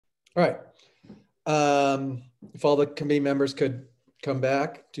All right. If all the committee members could come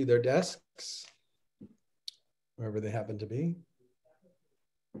back to their desks, wherever they happen to be.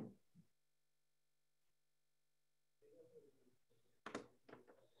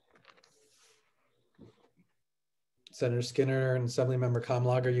 Senator Skinner and Assemblymember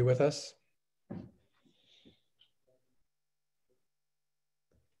Comlog, are you with us?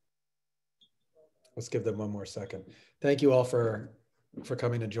 Let's give them one more second. Thank you all for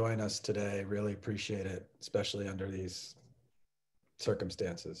coming to join us today. Really appreciate it, especially under these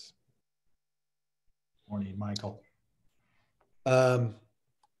circumstances. Morning, Michael. All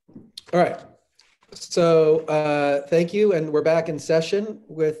right. So thank you. And we're back in session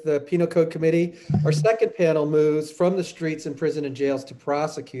with the Penal Code Committee. Our second panel moves from the streets and prison and jails to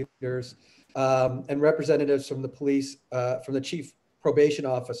prosecutors and representatives from the police, from the chief probation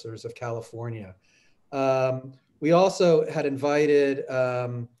officers of California. We also had invited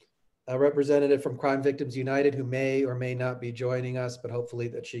a representative from Crime Victims United who may or may not be joining us, but hopefully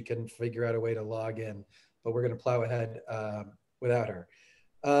that she can figure out a way to log in. But we're going to plow ahead without her.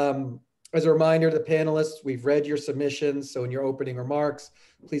 As a reminder to the panelists, we've read your submissions. So in your opening remarks,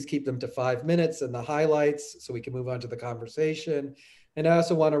 please keep them to 5 minutes and the highlights so we can move on to the conversation. And I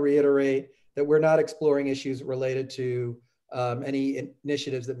also want to reiterate that we're not exploring issues related to any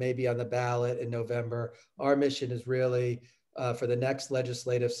initiatives that may be on the ballot in November. Our mission is really for the next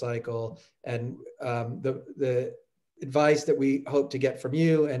legislative cycle, and the advice that we hope to get from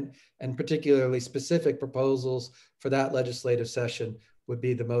you and particularly specific proposals for that legislative session would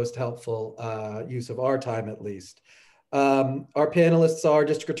be the most helpful use of our time, at least. Our panelists are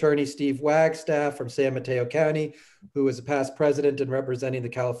District Attorney Steve Wagstaff from San Mateo County, who is a past president and representing the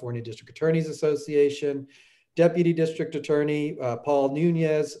California District Attorneys Association, Deputy District Attorney Paul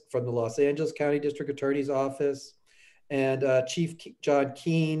Nunez from the Los Angeles County District Attorney's Office, and Chief John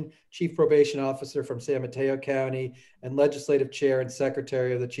Keene, Chief Probation Officer from San Mateo County, and Legislative Chair and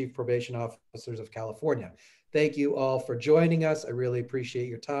Secretary of the Chief Probation Officers of California. Thank you all for joining us. I really appreciate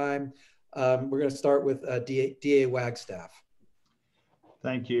your time. We're going to start with DA Wagstaff.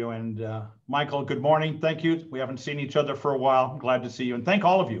 Thank you. And Michael, good morning. Thank you. We haven't seen each other for a while. I'm glad to see you. And thank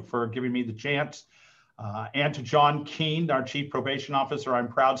all of you for giving me the chance. And to John Keene, our Chief Probation Officer, I'm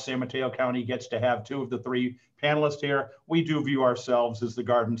proud San Mateo County gets to have 2 of the 3 panelists here. We do view ourselves as the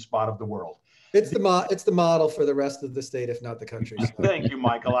garden spot of the world. It's the model for the rest of the state, if not the country. So. Thank you,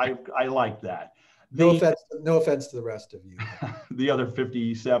 Michael. I like that. No offense to the rest of you. The other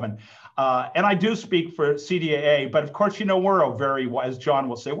 57. And I do speak for CDAA, but of course, you know, we're a very, as John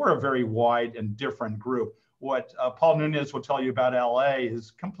will say, we're a very wide and different group. What Paul Nunez will tell you about LA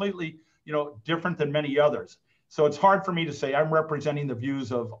is completely, you know, different than many others. So it's hard for me to say I'm representing the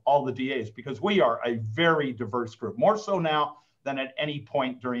views of all the DAs because we are a very diverse group, more so now than at any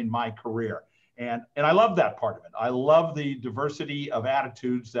point during my career. And I love that part of it. I love the diversity of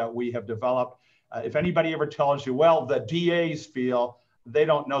attitudes that we have developed. If anybody ever tells you, well, the DAs feel, they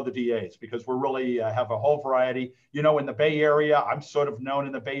don't know the DAs because we're really have a whole variety. You know, in the Bay Area, I'm sort of known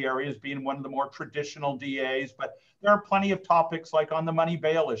in the Bay Area as being one of the more traditional DAs, but there are plenty of topics like on the money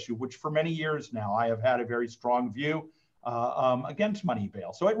bail issue, which for many years now, I have had a very strong view against money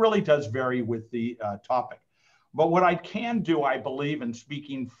bail. So it really does vary with the topic. But what I can do, I believe, in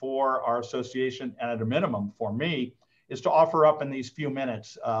speaking for our association, and at a minimum for me, is to offer up in these few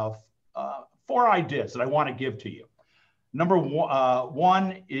minutes 4 ideas that I want to give to you. Number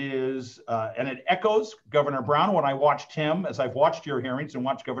one is, and it echoes Governor Brown when I watched him, as I've watched your hearings and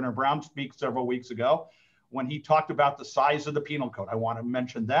watched Governor Brown speak several weeks ago, when he talked about the size of the penal code. I want to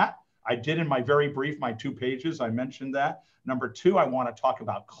mention that. I did in my very brief, my 2 pages, I mentioned that. Number 2, I want to talk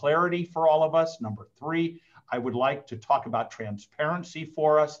about clarity for all of us. Number 3, I would like to talk about transparency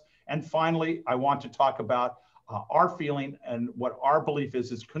for us. And finally, I want to talk about our feeling and what our belief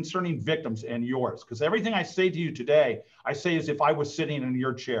is concerning victims and yours. Because everything I say to you today, I say as if I was sitting in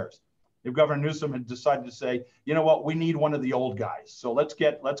your chairs. If Governor Newsom had decided to say, you know what, we need one of the old guys. So let's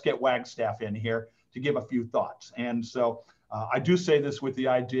get Wagstaff in here to give a few thoughts. And so I do say this with the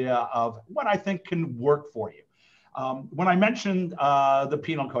idea of what I think can work for you. When I mentioned the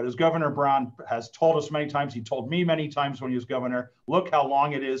penal code, as Governor Brown has told us many times, he told me many times when he was governor, look how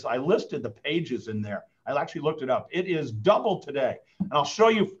long it is. I listed the pages in there. I actually looked it up. It is double today. And I'll show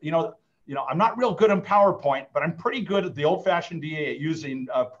you, you know, I'm not real good on PowerPoint, but I'm pretty good at the old-fashioned DA at using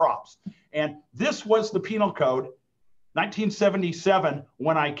props. And this was the penal code, 1977,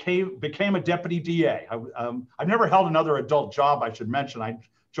 when I became a deputy DA. I've never held another adult job, I should mention. I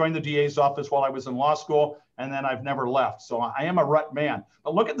joined the DA's office while I was in law school, and then I've never left. So I am a rut man.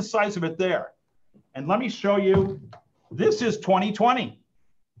 But look at the size of it there. And let me show you, this is 2020.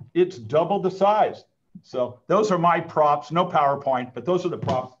 It's double the size. So those are my props, no PowerPoint, but those are the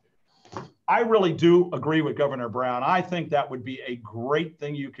props. I really do agree with Governor Brown. I think that would be a great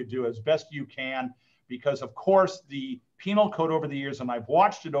thing you could do as best you can, because of course the penal code over the years, and I've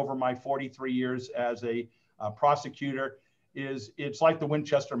watched it over my 43 years as a prosecutor, it's like the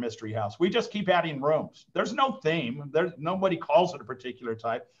Winchester Mystery House. We just keep adding rooms. There's no theme. Nobody calls it a particular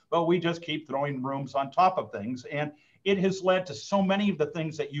type, but we just keep throwing rooms on top of things. And it has led to so many of the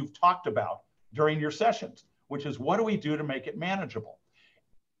things that you've talked about during your sessions, which is what do we do to make it manageable?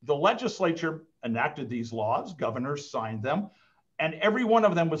 The legislature enacted these laws, governors signed them, and every one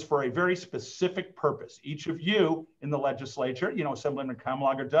of them was for a very specific purpose. Each of you in the legislature, Assemblyman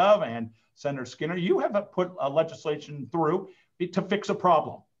Kamlager-Dove and Senator Skinner, you have put legislation through to fix a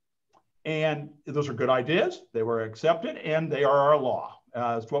problem. And those are good ideas. They were accepted, and they are our law.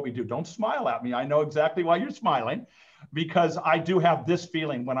 It's what we do. Don't smile at me. I know exactly why you're smiling, because I do have this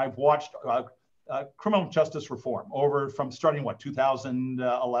feeling when I've watched criminal justice reform over from starting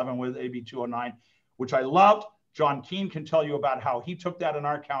 2011 with AB 209, which I loved. John Keene can tell you about how he took that in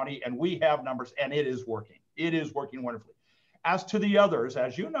our county, and we have numbers, and it is working. It is working wonderfully. As to the others,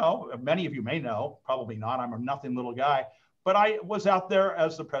 as you know, many of you may know, probably not, I'm a nothing little guy, but I was out there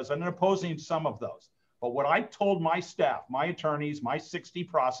as the president opposing some of those. But what I told my staff, my attorneys, my 60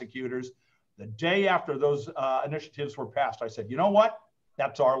 prosecutors, the day after those initiatives were passed, I said, you know what?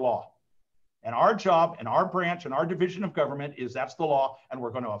 That's our law. And our job and our branch and our division of government is that's the law, and we're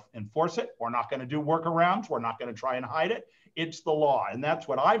going to enforce it. We're not going to do workarounds. We're not going to try and hide it. It's the law. And that's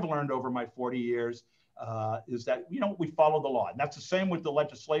what I've learned over my 40 years is that, we follow the law. And that's the same with the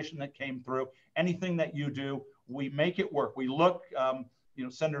legislation that came through. Anything that you do, we make it work. We look,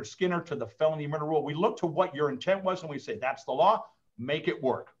 Senator Skinner, to the felony murder rule. We look to what your intent was, and we say, that's the law. Make it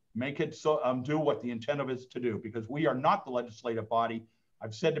work. Make it do what the intent of it is to do, because we are not the legislative body.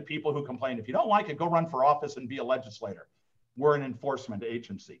 I've said to people who complain, if you don't like it, go run for office and be a legislator. We're an enforcement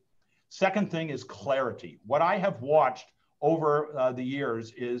agency. Second thing is clarity. What I have watched over the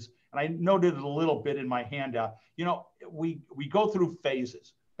years is, and I noted it a little bit in my handout, we go through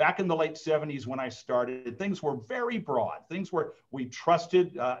phases. Back in the late 70s when I started, things were very broad. We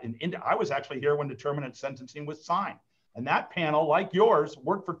trusted, I was actually here when determinate sentencing was signed. And that panel, like yours,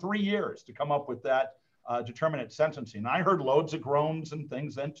 worked for 3 years to come up with that determinate sentencing. I heard loads of groans and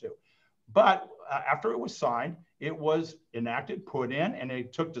things then too. But after it was signed, it was enacted, put in, and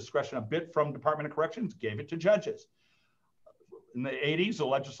it took discretion a bit from Department of Corrections, gave it to judges. In the 80s, the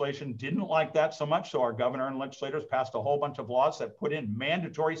legislation didn't like that so much, so our governor and legislators passed a whole bunch of laws that put in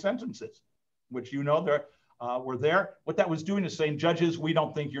mandatory sentences, which were there. What that was doing is saying, judges, we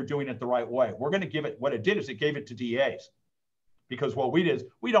don't think you're doing it the right way. We're going to give it, what it did is it gave it to DAs. Because what we did is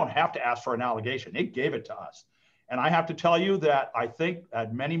we don't have to ask for an allegation. It gave it to us. And I have to tell you that I think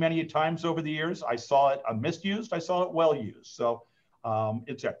at many, many times over the years, I saw it misused, I saw it well used. So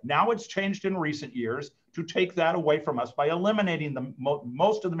it's there. Now it's changed in recent years to take that away from us by eliminating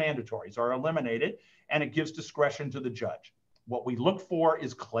most of the mandatories are eliminated, and it gives discretion to the judge. What we look for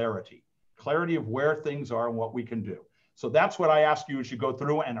is clarity of where things are and what we can do. So that's what I ask you as you go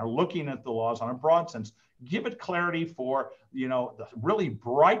through and are looking at the laws on a broad sense. Give it clarity for, the really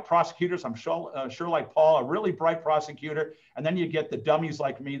bright prosecutors. I'm sure like Paul, a really bright prosecutor. And then you get the dummies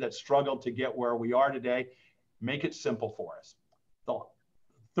like me that struggled to get where we are today. Make it simple for us. The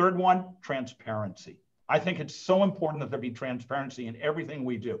third one, transparency. I think it's so important that there be transparency in everything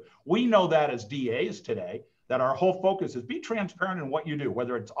we do. We know that as DAs today, that our whole focus is be transparent in what you do,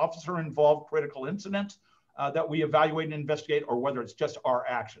 whether it's officer-involved critical incidents that we evaluate and investigate, or whether it's just our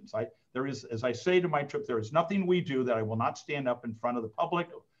actions. There is, as I say to my trip, there is nothing we do that I will not stand up in front of the public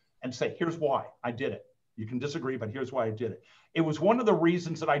and say, here's why I did it. You can disagree, but here's why I did it. It was one of the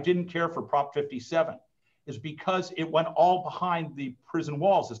reasons that I didn't care for Prop 57, is because it went all behind the prison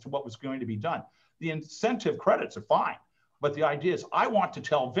walls as to what was going to be done. The incentive credits are fine, but the idea is I want to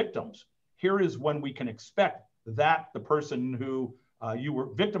tell victims, here is when we can expect that the person who you were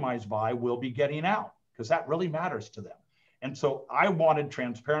victimized by will be getting out, because that really matters to them. And so I wanted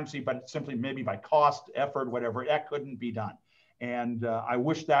transparency, but simply maybe by cost, effort, whatever, that couldn't be done. And I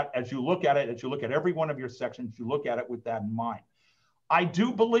wish that as you look at it, as you look at every one of your sections, you look at it with that in mind. I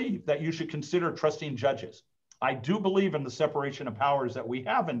do believe that you should consider trusting judges. I do believe in the separation of powers that we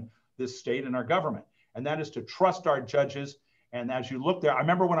have in this state and our government, and that is to trust our judges. And as you look there, I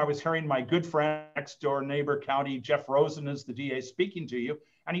remember when I was hearing my good friend, next door neighbor county, Jeff Rosen is the DA speaking to you,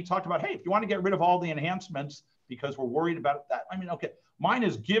 and he talked about, hey, if you want to get rid of all the enhancements because we're worried about that, I mean, okay, mine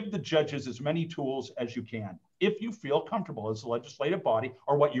is give the judges as many tools as you can. If you feel comfortable as a legislative body,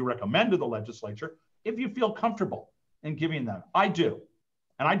 or what you recommend to the legislature, if you feel comfortable in giving them, I do.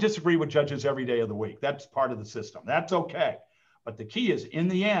 And I disagree with judges every day of the week. That's part of the system. That's okay. But the key is, in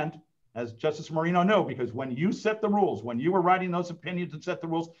the end, as Justice Marino knew, because when you set the rules, when you were writing those opinions and set the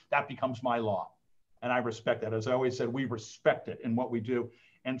rules, that becomes my law. And I respect that. As I always said, we respect it in what we do.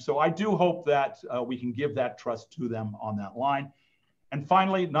 And so I do hope that we can give that trust to them on that line. And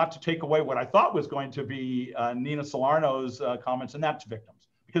finally, not to take away what I thought was going to be Nina Salerno's comments, and that's victims.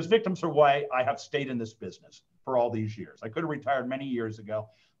 Because victims are why I have stayed in this business for all these years. I could have retired many years ago.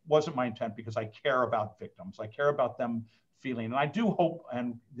 Wasn't my intent, because I care about victims. I care about them feeling. And I do hope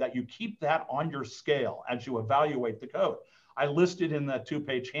that you keep that on your scale as you evaluate the code. I listed in the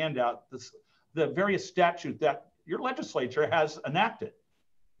 2-page handout the various statutes that your legislature has enacted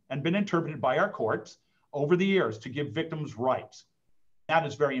and been interpreted by our courts over the years to give victims rights. That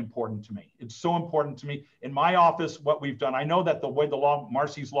is very important to me. It's so important to me. In my office, what we've done, I know that the way the law,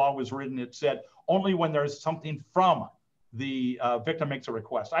 Marcy's law was written, it said only when there's something from the victim makes a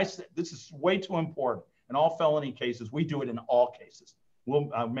request. I said, this is way too important. In all felony cases, we do it in all cases. We'll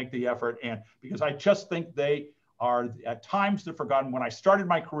make the effort, and because I just think they are at times the forgotten. When I started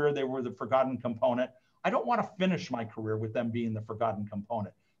my career, they were the forgotten component. I don't want to finish my career with them being the forgotten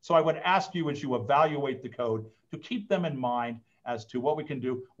component. So I would ask you, as you evaluate the code, to keep them in mind as to what we can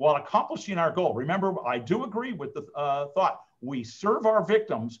do while accomplishing our goal. Remember, I do agree with the thought. We serve our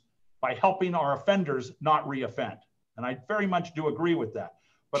victims by helping our offenders not reoffend. And I very much do agree with that.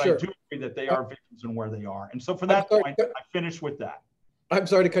 But sure. I do agree that they are victims and where they are. And so for that point, I finish with that. I'm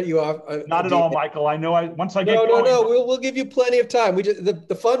sorry to cut you off. Not at all, Michael. I know once I get going. No. We'll give you plenty of time. We just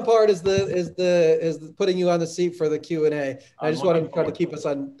the fun part is the putting you on the seat for the Q&A. I just want to try to keep us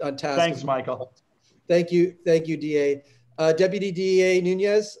on task. Thanks, Michael. Thank you, DA. Deputy DA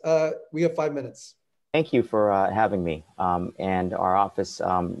Nunez, we have 5 minutes. Thank you for having me. And our office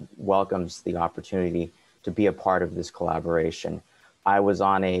welcomes the opportunity to be a part of this collaboration. I was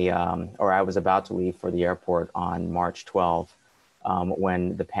on I was about to leave for the airport on March 12th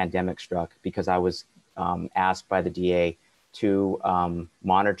when the pandemic struck, because I was asked by the DA to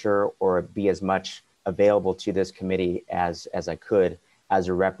monitor or be as much available to this committee as I could as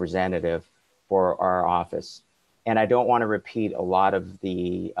a representative for our office. And I don't want to repeat a lot of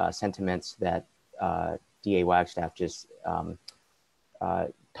the sentiments that DA Wagstaff just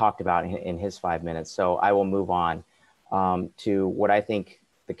talked about in his 5 minutes. So I will move on to what I think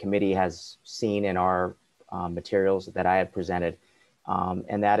the committee has seen in our materials that I have presented.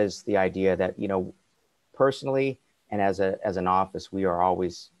 And that is the idea that, personally and as an office, we are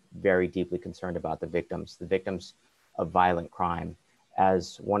always very deeply concerned about the victims of violent crime.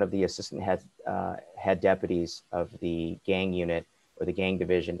 As one of the assistant head deputies of the gang unit or the gang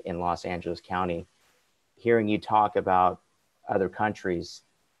division in Los Angeles County, hearing you talk about other countries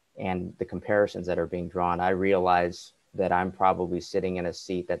and the comparisons that are being drawn, I realize that I'm probably sitting in a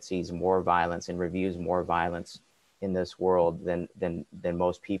seat that sees more violence and reviews more violence in this world than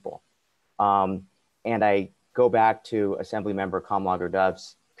most people. And I go back to Assemblymember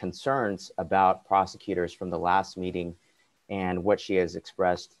Kamlager-Dove's concerns about prosecutors from the last meeting and what she has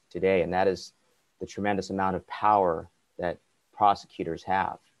expressed today, and that is the tremendous amount of power that prosecutors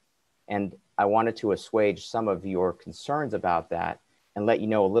have. And I wanted to assuage some of your concerns about that and let you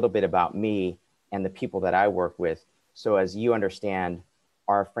know a little bit about me and the people that I work with, so as you understand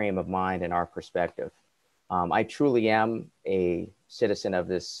our frame of mind and our perspective. I truly am a citizen of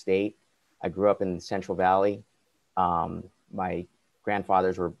this state. I grew up in the Central Valley. My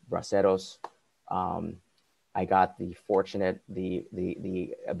grandfathers were braceros. I got the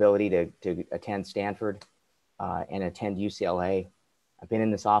ability to attend Stanford and attend UCLA. I've been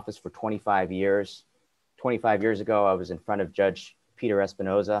in this office for 25 years. 25 years ago, I was in front of Judge Peter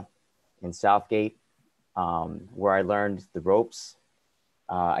Espinoza in Southgate, where I learned the ropes.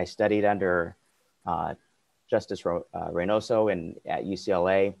 I studied under Justice Reynoso at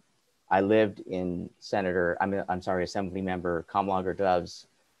UCLA. I lived in Assemblymember Kamlager-Dove's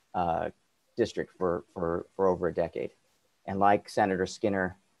district for over a decade. And like Senator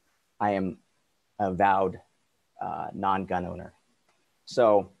Skinner, I am a vowed non-gun owner.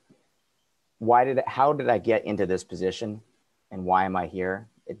 So how did I get into this position and why am I here?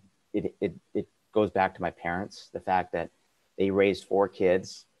 It goes back to my parents, the fact that they raised 4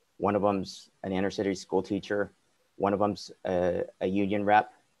 kids. One of them's an inner city school teacher. One of them's a union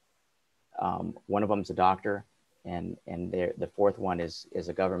rep. One of them's a doctor. And the fourth one is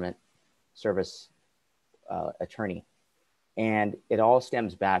a government service attorney. And it all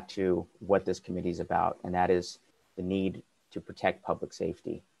stems back to what this committee is about, and that is the need to protect public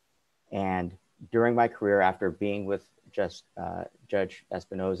safety. And during my career, after being with Judge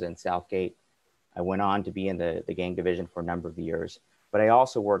Espinoza in Southgate, I went on to be in the gang division for a number of years. But I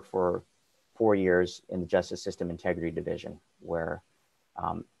also worked for 4 years in the Justice System Integrity Division, where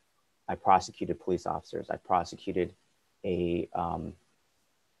I prosecuted police officers. I prosecuted a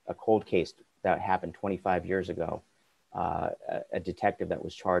cold case that happened 25 years ago, a detective that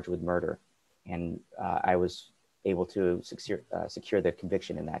was charged with murder. And I was able to secure the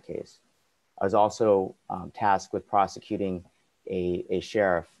conviction in that case. I was also tasked with prosecuting a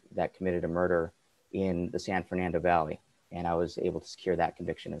sheriff that committed a murder in the San Fernando Valley, and I was able to secure that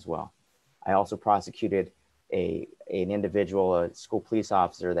conviction as well. I also prosecuted an individual, a school police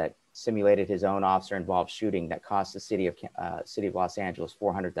officer, that simulated his own officer-involved shooting that cost the city of Los Angeles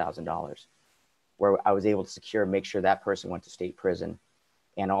 $400,000, where I was able to make sure that person went to state prison,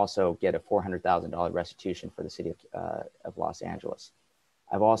 and also get a $400,000 restitution for the city of Los Angeles.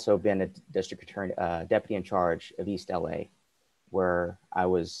 I've also been a district attorney, deputy in charge of East LA, where I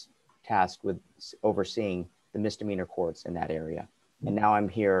was tasked with overseeing the misdemeanor courts in that area. And now I'm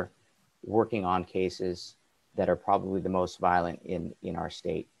here working on cases that are probably the most violent in our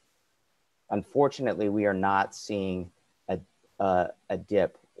state. Unfortunately, we are not seeing a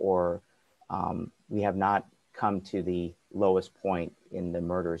dip, or we have not come to the lowest point in the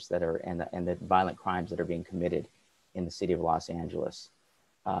murders that are and the violent crimes that are being committed in the city of Los Angeles.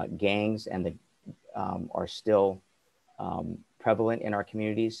 Gangs are still prevalent in our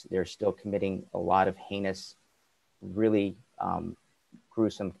communities. They're still committing a lot of heinous, really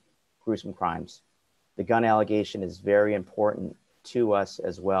gruesome crimes. The gun allegation is very important to us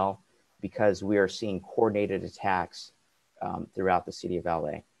as well, because we are seeing coordinated attacks throughout the city of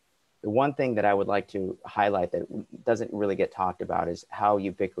LA. The one thing that I would like to highlight that doesn't really get talked about is how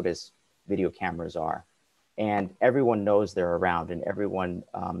ubiquitous video cameras are. And everyone knows they're around, and everyone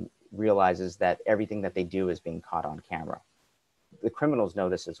realizes that everything that they do is being caught on camera. The criminals know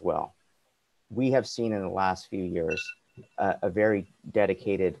this as well. We have seen in the last few years a very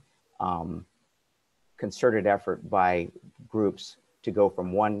dedicated, concerted effort by groups to go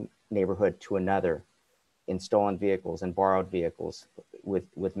from one neighborhood to another in stolen vehicles and borrowed vehicles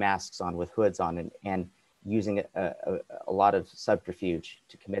with masks on, with hoods on, and using a lot of subterfuge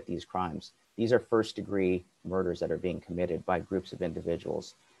to commit these crimes. These are first-degree murders that are being committed by groups of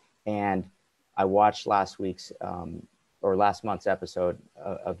individuals. And I watched last month's episode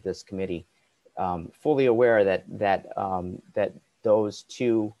of this committee, fully aware that those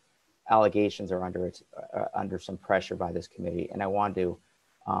two allegations are under some pressure by this committee. And I want to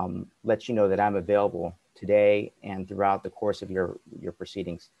let you know that I'm available today and throughout the course of your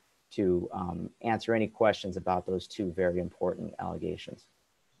proceedings to answer any questions about those two very important allegations.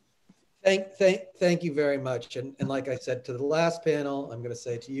 Thank you very much. And like I said to the last panel, I'm going to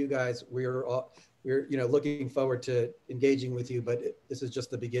say to you guys, we're looking forward to engaging with you, but this is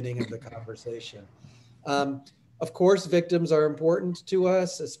just the beginning of the conversation. Of course, victims are important to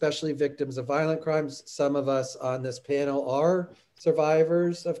us, especially victims of violent crimes. Some of us on this panel are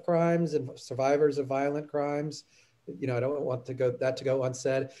survivors of crimes and survivors of violent crimes. I don't want to go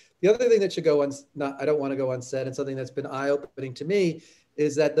unsaid. The other thing that should go I don't want to go unsaid, and something that's been eye-opening to me,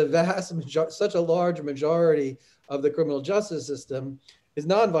 is that such a large majority of the criminal justice system is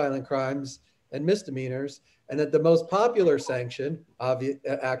nonviolent crimes and misdemeanors, and that the most popular sanction,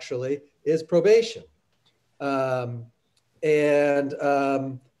 actually, is probation. That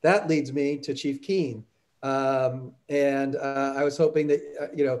leads me to Chief Keene. I was hoping that,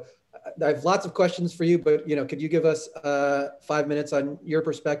 I have lots of questions for you, but, could you give us 5 minutes on your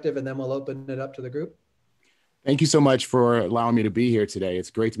perspective, and then we'll open it up to the group? Thank you so much for allowing me to be here today.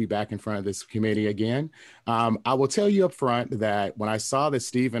 It's great to be back in front of this committee again. I will tell you up front that when I saw that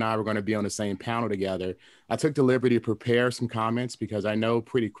Steve and I were going to be on the same panel together, I took the liberty to prepare some comments, because I know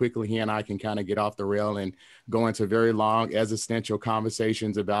pretty quickly he and I can kind of get off the rail and go into very long existential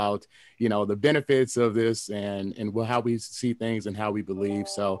conversations about, the benefits of this and how we see things and how we believe.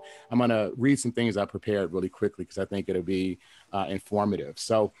 So I'm going to read some things I prepared really quickly, because I think it'll be informative.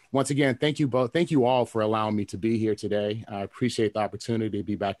 So once again, thank you all for allowing me to be here today. I appreciate the opportunity to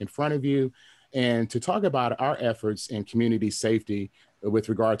be back in front of you and to talk about our efforts in community safety with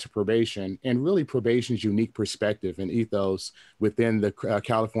regard to probation, and really probation's unique perspective and ethos within the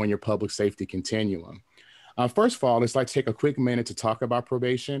California public safety continuum. First of all, let's take a quick minute to talk about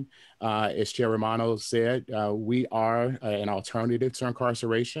probation. As Chair Romano said, we are an alternative to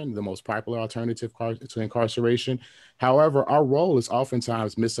incarceration, the most popular alternative to incarceration. However, our role is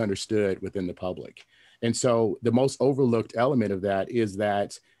oftentimes misunderstood within the public. And so the most overlooked element of that is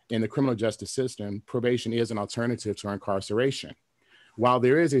that in the criminal justice system, probation is an alternative to incarceration. While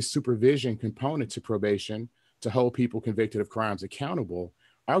there is a supervision component to probation to hold people convicted of crimes accountable,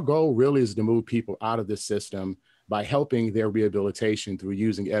 our goal really is to move people out of this system by helping their rehabilitation through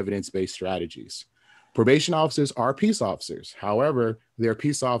using evidence-based strategies. Probation officers are peace officers. However, they're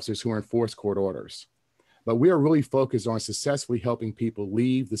peace officers who enforce court orders. But we are really focused on successfully helping people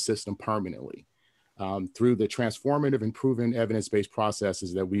leave the system permanently through the transformative and proven evidence-based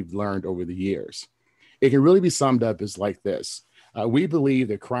processes that we've learned over the years. It can really be summed up as like this. We believe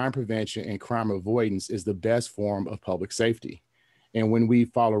that crime prevention and crime avoidance is the best form of public safety. And when we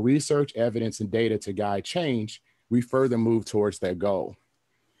follow research, evidence, and data to guide change, we further move towards that goal.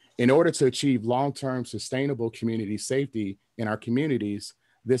 In order to achieve long-term sustainable community safety in our communities,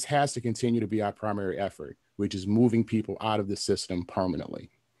 this has to continue to be our primary effort, which is moving people out of the system permanently.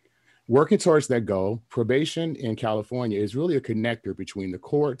 Working towards that goal, probation in California is really a connector between the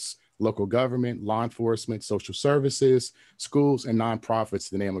courts, local government, law enforcement, social services, schools, and nonprofits,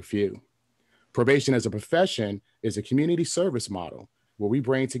 to name a few. Probation as a profession is a community service model where we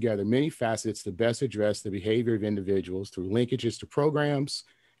bring together many facets to best address the behavior of individuals through linkages to programs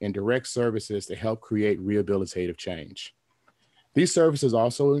and direct services to help create rehabilitative change. These services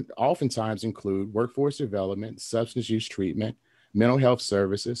also oftentimes include workforce development, substance use treatment, mental health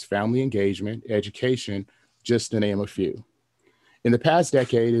services, family engagement, education, just to name a few. In the past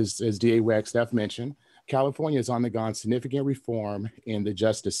decade, as DA Wagstaff mentioned, California has undergone significant reform in the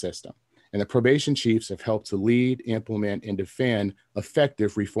justice system, and the probation chiefs have helped to lead, implement, and defend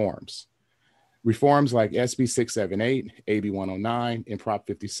effective reforms. Reforms like SB 678, AB 109, and Prop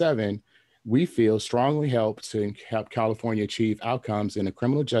 57, we feel strongly help California achieve outcomes in the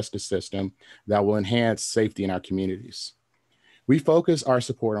criminal justice system that will enhance safety in our communities. We focus our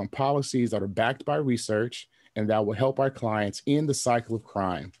support on policies that are backed by research and that will help our clients end the cycle of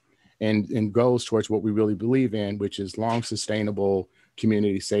crime and goes towards what we really believe in, which is long sustainable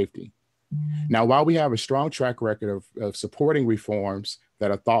community safety. Now, while we have a strong track record of supporting reforms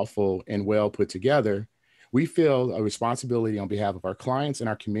that are thoughtful and well put together, we feel a responsibility on behalf of our clients and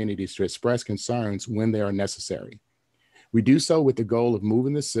our communities to express concerns when they are necessary. We do so with the goal of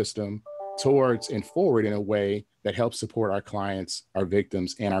moving the system towards and forward in a way that helps support our clients, our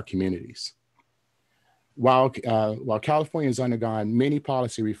victims, and our communities. While California has undergone many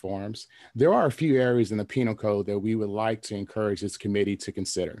policy reforms, there are a few areas in the penal code that we would like to encourage this committee to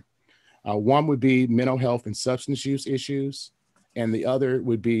consider. One would be mental health and substance use issues, and the other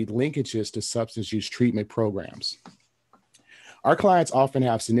would be linkages to substance use treatment programs. Our clients often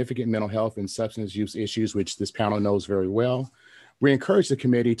have significant mental health and substance use issues, which this panel knows very well. We encourage the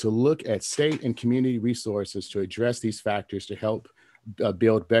committee to look at state and community resources to address these factors to help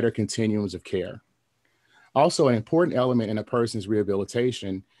build better continuums of care. Also, an important element in a person's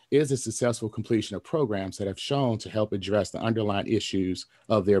rehabilitation is the successful completion of programs that have shown to help address the underlying issues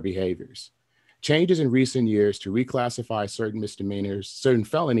of their behaviors. Changes in recent years to reclassify certain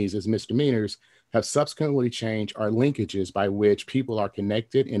felonies as misdemeanors have subsequently changed our linkages by which people are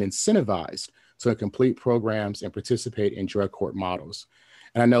connected and incentivized to complete programs and participate in drug court models.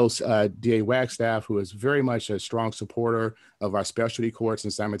 And I know DA Wagstaff, who is very much a strong supporter of our specialty courts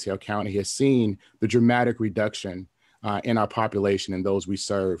in San Mateo County, has seen the dramatic reduction in our population and those we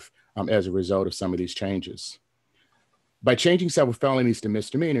serve as a result of some of these changes. By changing several felonies to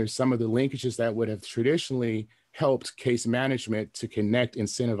misdemeanors, some of the linkages that would have traditionally helped case management to connect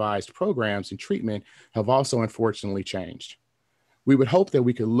incentivized programs and treatment have also unfortunately changed. We would hope that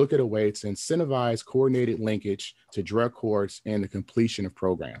we could look at a way to incentivize coordinated linkage to drug courts and the completion of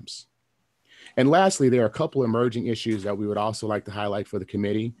programs. And lastly, there are a couple emerging issues that we would also like to highlight for the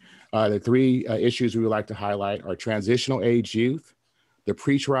committee. The three issues we would like to highlight are transitional age youth, the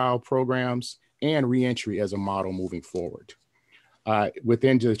pretrial programs, and reentry as a model moving forward.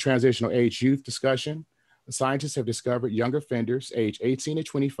 Within the transitional age youth discussion, scientists have discovered young offenders aged 18 to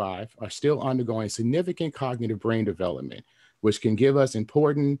 25 are still undergoing significant cognitive brain development, which can give us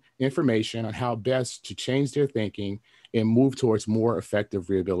important information on how best to change their thinking and move towards more effective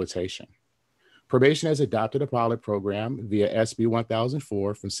rehabilitation. Probation has adopted a pilot program via SB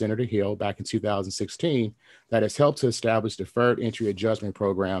 1004 from Senator Hill back in 2016 that has helped to establish deferred entry adjustment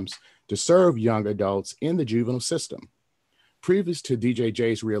programs to serve young adults in the juvenile system. Previous to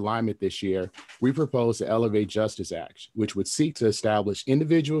DJJ's realignment this year, we proposed the Elevate Justice Act, which would seek to establish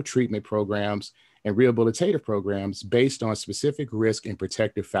individual treatment programs and rehabilitative programs based on specific risk and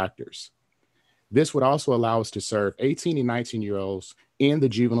protective factors. This would also allow us to serve 18 and 19-year-olds in the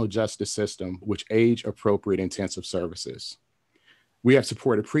juvenile justice system with age-appropriate intensive services. We have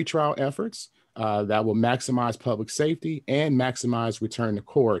supported pretrial efforts that will maximize public safety and maximize return to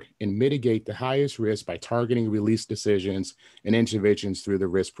court and mitigate the highest risk by targeting release decisions and interventions through the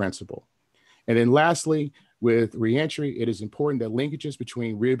risk principle. And then lastly, with reentry, it is important that linkages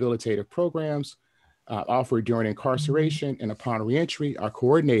between rehabilitative programs offered during incarceration and upon reentry are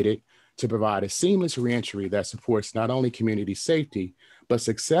coordinated to provide a seamless reentry that supports not only community safety, but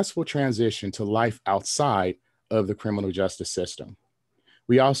successful transition to life outside of the criminal justice system.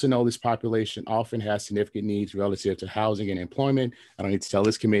 We also know this population often has significant needs relative to housing and employment. I don't need to tell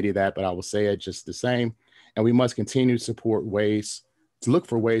this committee that, but I will say it just the same. And we must continue to look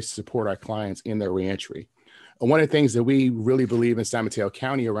for ways to support our clients in their reentry. One of the things that we really believe in San Mateo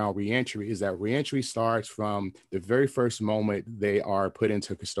County around reentry is that reentry starts from the very first moment they are put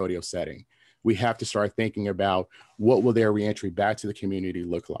into a custodial setting. We have to start thinking about what will their reentry back to the community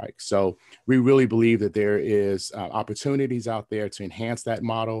look like. So we really believe that there is opportunities out there to enhance that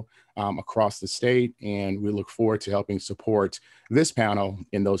model across the state. And we look forward to helping support this panel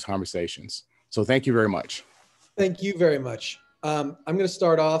in those conversations. So thank you very much. Thank you very much. I'm going to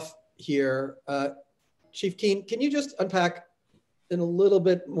start off here. Chief Keen, can you just unpack in a little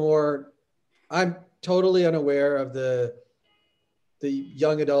bit more? I'm totally unaware of the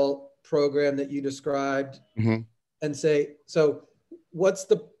young adult program that you described, and say, so what's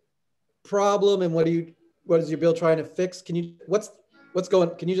the problem and what is your bill trying to fix? Can you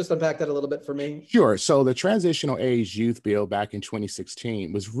just unpack that a little bit for me? Sure. So the Transitional Age Youth Bill back in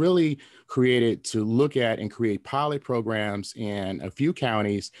 2016 was really created to look at and create pilot programs in a few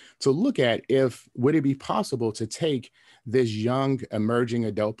counties to look at would it be possible to take this young emerging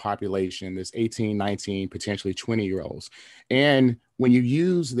adult population, this 18, 19, potentially 20-year-olds. And when you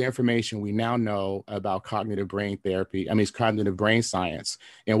use the information we now know about cognitive brain science,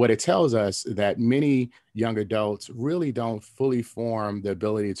 and what it tells us that many young adults really don't fully form the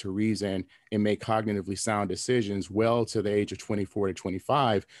ability to reason and make cognitively sound decisions well to the age of 24 to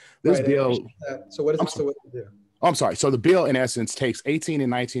 25. This bill. So what does it do? I'm sorry. So the bill, in essence, takes 18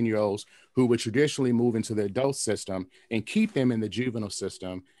 and 19-year-olds who would traditionally move into the adult system and keep them in the juvenile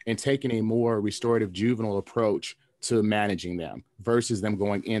system and taking a more restorative juvenile approach to managing them versus them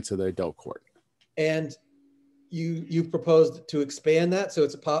going into the adult court. And you've proposed to expand that, so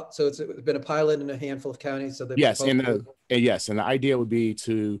it's been a pilot in a handful of counties. So yes, and the idea would be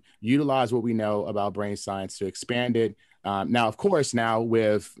to utilize what we know about brain science to expand it. Now, of course,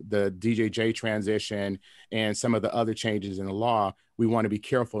 with the DJJ transition and some of the other changes in the law, we want to be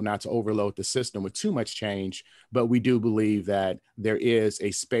careful not to overload the system with too much change. But we do believe that there is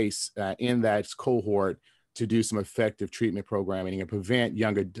a space in that cohort to do some effective treatment programming and prevent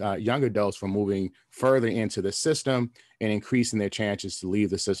young adults from moving further into the system and increasing their chances to leave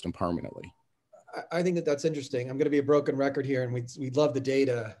the system permanently. I think that's interesting. I'm going to be a broken record here, and we'd love the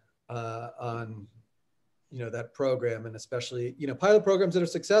data on that program, and especially pilot programs that are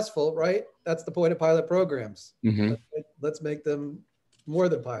successful, right? That's the point of pilot programs. Let's make them more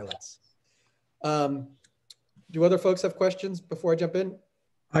than pilots. Do other folks have questions before I jump in?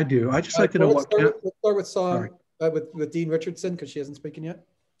 I do. I just like to know let's start with Dean Richardson, because she hasn't spoken yet.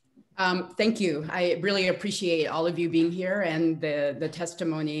 Thank you. I really appreciate all of you being here and the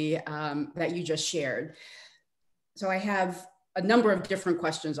testimony that you just shared. So I have a number of different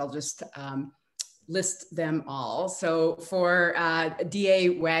questions. I'll just list them all. So for DA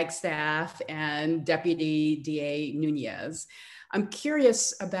Wagstaff and Deputy DA Nunez, I'm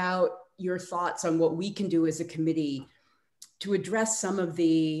curious about your thoughts on what we can do as a committee to address some of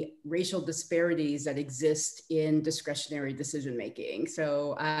the racial disparities that exist in discretionary decision-making.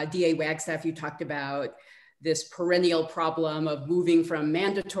 So DA Wagstaff, you talked about this perennial problem of moving from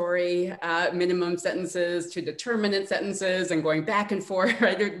mandatory minimum sentences to determinate sentences and going back and forth.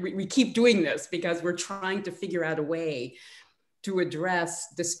 Right? We keep doing this because we're trying to figure out a way to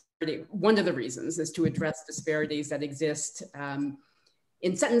address disparity. One of the reasons is to address disparities that exist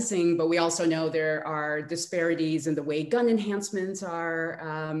in sentencing, but we also know there are disparities in the way gun enhancements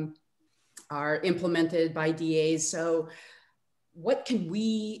are implemented by DAs. So what can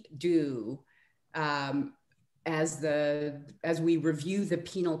we do as we review the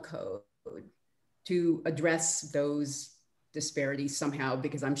penal code to address those disparities somehow?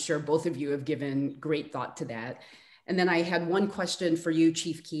 Because I'm sure both of you have given great thought to that. And then I had one question for you,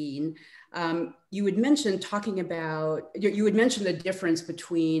 Chief Keen. You had mentioned the difference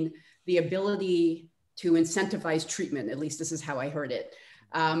between the ability to incentivize treatment, at least this is how I heard it,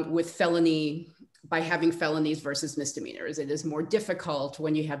 by having felonies versus misdemeanors. It is more difficult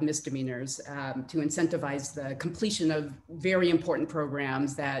when you have misdemeanors to incentivize the completion of very important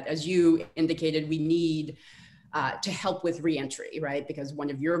programs that, as you indicated, we need to help with reentry, right? Because one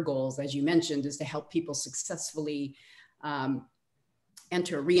of your goals, as you mentioned, is to help people successfully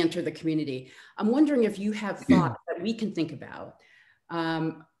re-enter the community. I'm wondering if you have thoughts that we can think about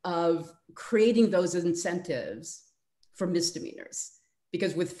of creating those incentives for misdemeanors.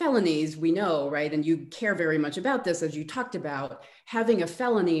 Because with felonies, we know, right, and you care very much about this, as you talked about, having a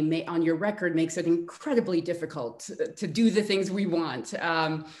felony on your record makes it incredibly difficult to do the things we want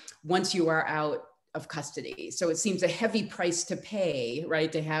once you are out of custody. So it seems a heavy price to pay,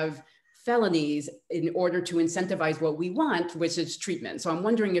 right, to have felonies in order to incentivize what we want, which is treatment. So I'm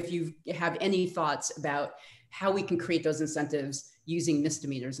wondering if you have any thoughts about how we can create those incentives using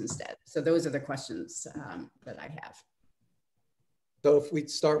misdemeanors instead. So those are the questions that I have. So if we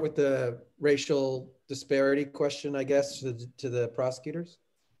start with the racial disparity question, I guess, to the prosecutors?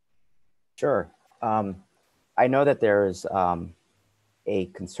 Sure. I know that there's a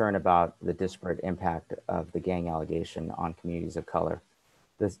concern about the disparate impact of the gang allegation on communities of color.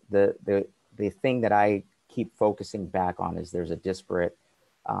 The thing that I keep focusing back on is there's a disparate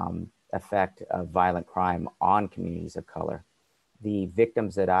effect of violent crime on communities of color. The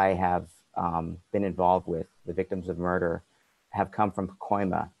victims that I have been involved with, the victims of murder, have come from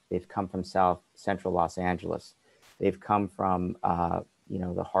Pacoima. They've come from Central Los Angeles. They've come from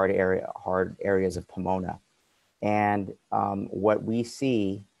the hard areas of Pomona. And what we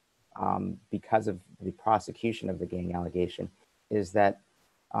see because of the prosecution of the gang allegation is that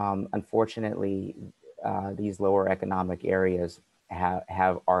unfortunately these lower economic areas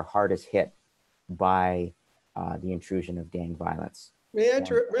are hardest hit by the intrusion of gang violence. May I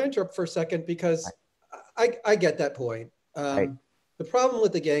interrupt for a second, because I get that point. Right. The problem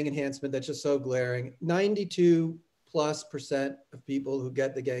with the gang enhancement that's just so glaring, 92+% of people who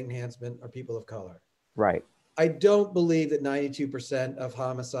get the gang enhancement are people of color. Right. I don't believe that 92% of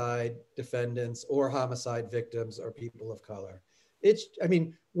homicide defendants or homicide victims are people of color.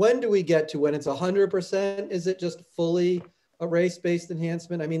 When do we get to when it's 100%? Is it just fully a race-based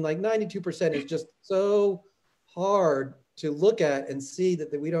enhancement? I mean, like 92% is just so hard to look at and see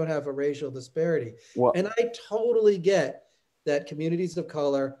that we don't have a racial disparity. Well, and I totally get that communities of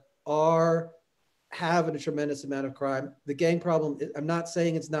color have a tremendous amount of crime. The gang problem, I'm not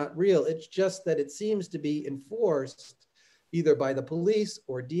saying it's not real. It's just that it seems to be enforced either by the police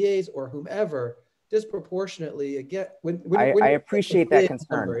or DAs or whomever disproportionately. Again, I appreciate that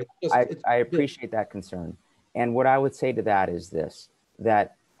concern. I appreciate that concern. And what I would say to that is this,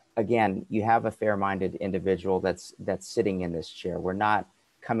 that again, you have a fair-minded individual that's sitting in this chair. We're not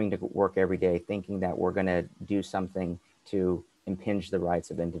coming to work every day thinking that we're going to do something to impinge the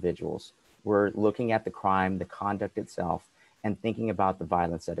rights of individuals. We're looking at the crime, the conduct itself, and thinking about the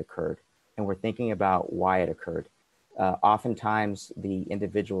violence that occurred. And we're thinking about why it occurred. Oftentimes, the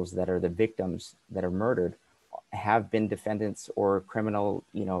individuals that are the victims that are murdered have been defendants or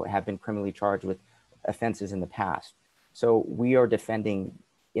have been criminally charged with offenses in the past. So we are defending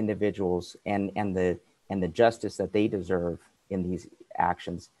individuals and the justice that they deserve in these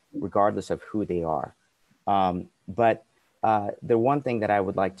actions, regardless of who they are. But the one thing that I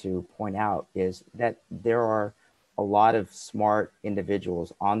would like to point out is that there are a lot of smart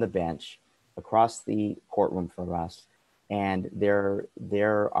individuals on the bench across the courtroom for us, and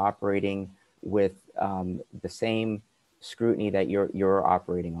they're operating with the same scrutiny that you're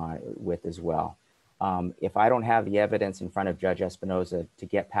operating on with as well. If I don't have the evidence in front of Judge Espinoza to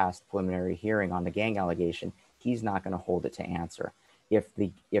get past preliminary hearing on the gang allegation, he's not going to hold it to answer. If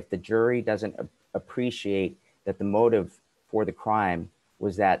the jury doesn't appreciate that the motive for the crime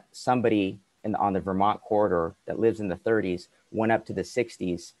was that somebody on the Vermont corridor that lives in the 30s went up to the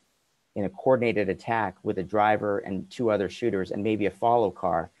 60s in a coordinated attack with a driver and 2 other shooters and maybe a follow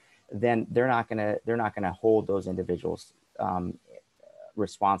car, then they're not gonna hold those individuals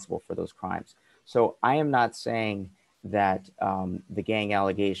responsible for those crimes. So I am not saying that the gang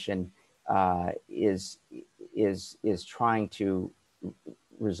allegation is trying to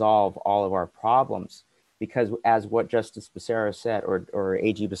resolve all of our problems, because as what Justice Becerra said, or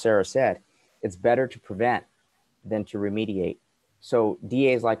AG Becerra said, it's better to prevent than to remediate. So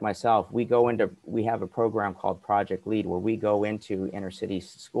DAs like myself, we have a program called Project Lead, where we go into inner city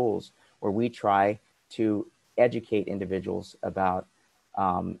schools, where we try to educate individuals about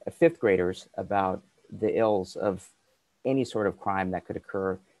 5th graders about the ills of any sort of crime that could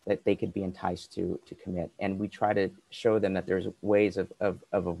occur that they could be enticed to commit. And we try to show them that there's ways of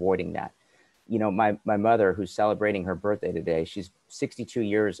avoiding that. You know, my mother, who's celebrating her birthday today, she's 62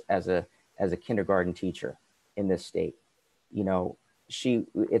 years as a kindergarten teacher in this state. You know,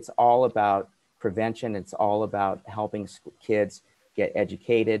 it's all about prevention. It's all about helping kids get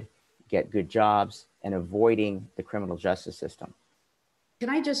educated, get good jobs, and avoiding the criminal justice system. Can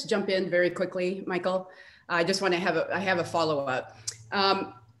I just jump in very quickly, Michael? I just want to have a follow-up.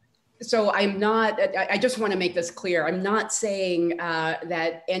 So I'm not, I just want to make this clear. I'm not saying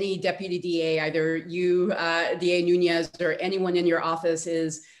that any deputy DA, either you, DA Nunez, or anyone in your office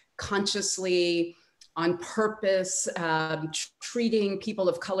is consciously on purpose treating people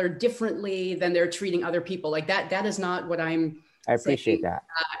of color differently than they're treating other people. Like that is not what I'm I appreciate saying, that.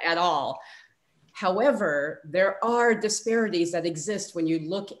 At all. However, there are disparities that exist when you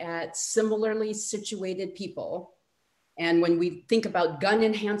look at similarly situated people. And when we think about gun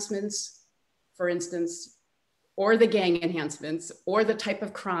enhancements, for instance, or the gang enhancements, or the type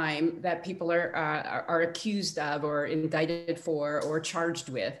of crime that people are accused of or indicted for or charged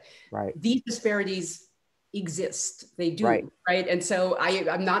with, Right. These disparities exist. They do, Right. right? And so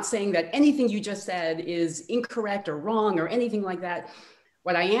I'm not saying that anything you just said is incorrect or wrong or anything like that.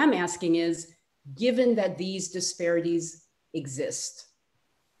 What I am asking is, given that these disparities exist,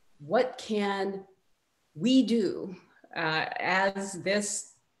 what can we do as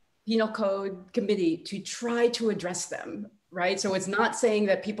this penal code committee to try to address them, right? So it's not saying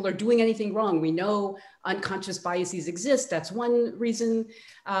that people are doing anything wrong. We know unconscious biases exist. That's one reason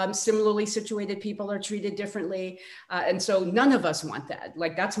similarly situated people are treated differently. And so none of us want that.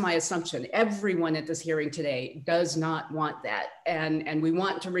 Like, that's my assumption. Everyone at this hearing today does not want that. And we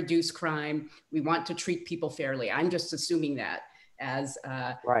want to reduce crime. We want to treat people fairly. I'm just assuming that as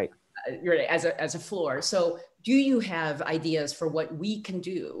right. As a floor. So do you have ideas for what we can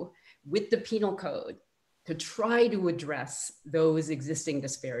do with the penal code to try to address those existing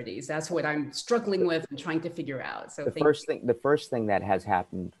disparities? That's what I'm struggling with and trying to figure out. So the first thing that has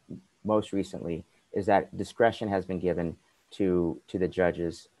happened most recently is that discretion has been given to the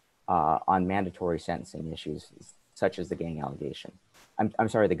judges on mandatory sentencing issues, such as the gang allegation. I'm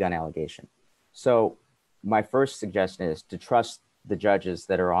sorry, the gun allegation. So my first suggestion is to trust the judges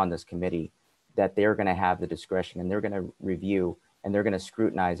that are on this committee, that they're going to have the discretion and they're going to review and they're going to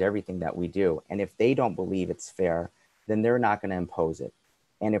scrutinize everything that we do. And if they don't believe it's fair, then they're not going to impose it.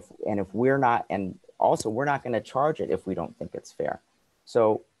 And if we're not, and also we're not going to charge it if we don't think it's fair.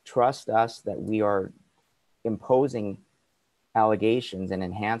 So trust us that we are imposing allegations and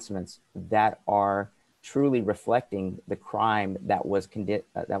enhancements that are truly reflecting the crime that was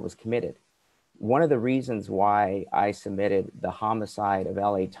committed. One of the reasons why I submitted the homicide of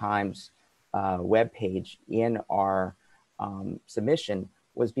LA Times webpage in our submission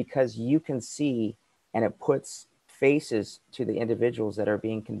was because you can see, and it puts faces to the individuals that are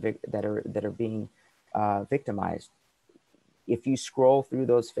being victimized. If you scroll through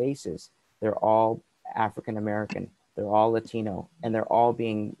those faces, they're all African American, they're all Latino, and they're all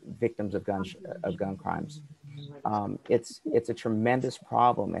being victims of gun crimes. It's a tremendous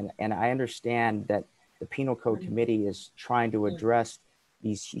problem, and I understand that the Penal Code Committee is trying to address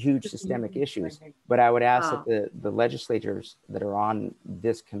these huge systemic issues, but I would ask that the legislators that are on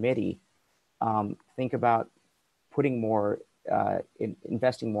this committee think about putting more,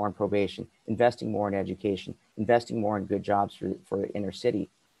 investing more in probation, investing more in education, investing more in good jobs for the inner city,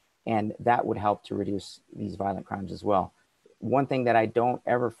 and that would help to reduce these violent crimes as well. One thing that I don't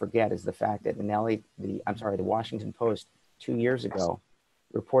ever forget is the fact that the Washington Post 2 years ago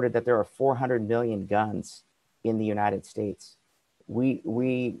reported that there are 400 million guns in the United States.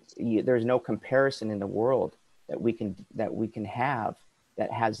 There's no comparison in the world that we can have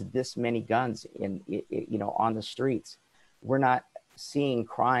that has this many guns on the streets. We're not seeing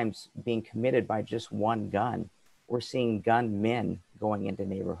crimes being committed by just one gun. We're seeing gunmen going into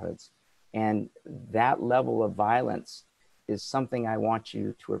neighborhoods, and that level of violence is something I want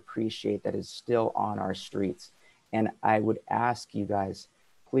you to appreciate that is still on our streets. And I would ask you guys,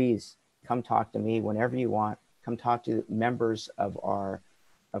 please come talk to me whenever you want. Come talk to members of our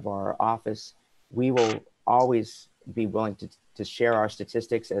office. We will always be willing to share our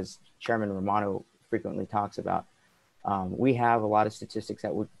statistics, as Chairman Romano frequently talks about. We have a lot of statistics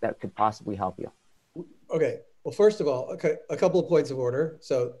that could possibly help you. Okay. Well, first of all, a couple of points of order.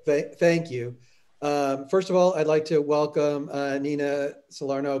 So thank you. First of all, I'd like to welcome Nina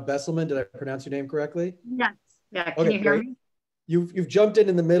Salerno-Besselman. Did I pronounce your name correctly? Yes. Yeah. Can you hear me? You've jumped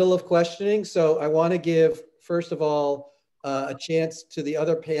in the middle of questioning. So I want to give, first of all, a chance to the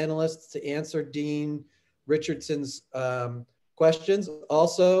other panelists to answer Dean Richardson's questions.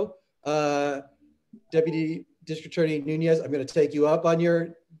 Also, Deputy District Attorney Nunez, I'm going to take you up on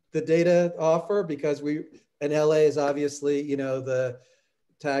the data offer, because in LA is obviously, the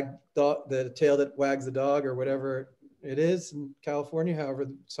tail that wags the dog, or whatever it is in California. However,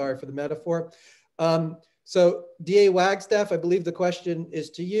 sorry for the metaphor. So DA Wagstaff, I believe the question is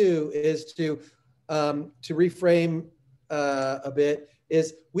to you, is to reframe a bit,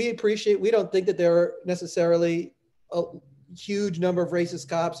 is we don't think that there are necessarily huge number of racist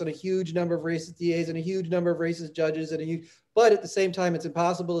cops and a huge number of racist DAs and a huge number of racist judges but at the same time, it's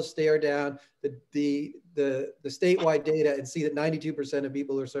impossible to stare down the statewide data and see that 92% of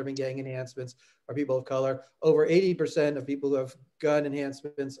people who are serving gang enhancements are people of color. Over 80% of people who have gun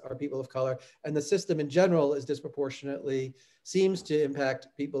enhancements are people of color. And the system in general is disproportionately seems to impact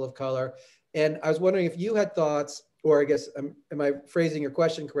people of color. And I was wondering if you had thoughts, or I guess, am I phrasing your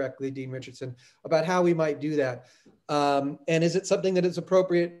question correctly, Dean Richardson, about how we might do that? And is it something that is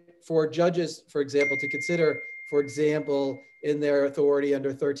appropriate for judges, for example, to consider, for example, in their authority under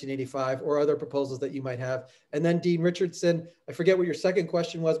 1385 or other proposals that you might have? And then Dean Richardson, I forget what your second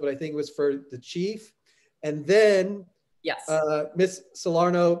question was, but I think it was for the chief. And then yes, Ms.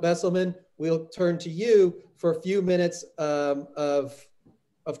 Salerno-Besselman, we'll turn to you for a few minutes of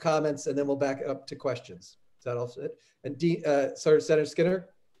comments, and then we'll back up to questions. Is that all set? And Senator Skinner?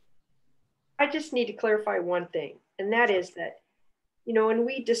 I just need to clarify one thing, and that is that, you know, when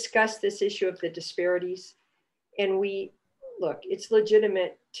we discuss this issue of the disparities, and look, it's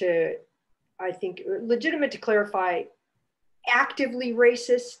legitimate to clarify actively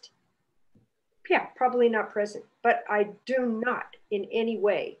racist. Yeah, probably not present, but I do not in any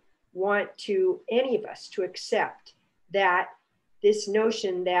way want any of us to accept that this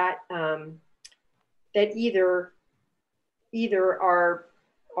notion that that either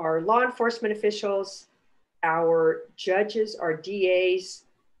our law enforcement officials, our judges, our DAs,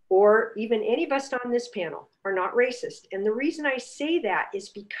 or even any of us on this panel are not racist. And the reason I say that is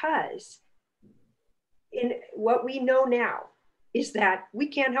because in what we know now is that we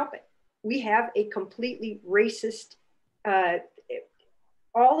can't help it. We have a completely racist,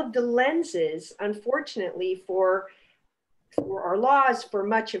 all of the lenses, unfortunately, for our laws, for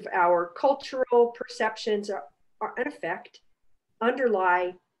much of our cultural perceptions are in effect,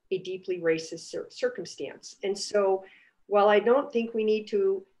 underlie a deeply racist circumstance. And so while I don't think we need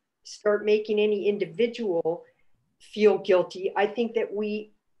to start making any individual feel guilty, I think that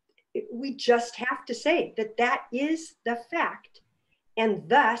we just have to say that that is the fact. And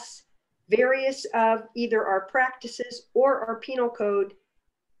thus, various of either our practices or our penal code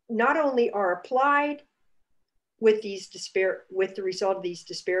not only are applied with the result of these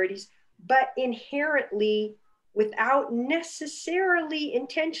disparities, but inherently, without necessarily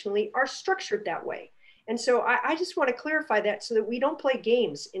intentionally, are structured that way. And so I just want to clarify that so that we don't play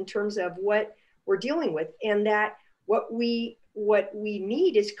games in terms of what we're dealing with, and that what we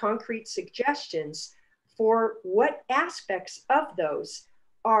need is concrete suggestions for what aspects of those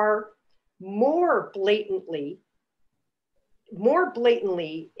are more blatantly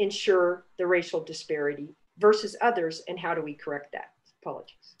ensure the racial disparity versus others, and how do we correct that?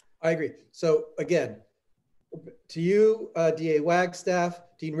 Apologies. I agree. So again, to you, DA Wagstaff,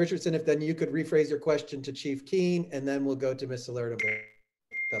 Dean Richardson, if then you could rephrase your question to Chief Keen, and then we'll go to Ms.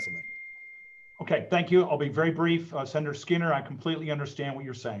 Salerno-Besselman. Okay, thank you. I'll be very brief. Senator Skinner, I completely understand what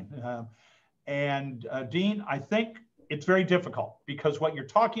you're saying. Dean, I think it's very difficult because what you're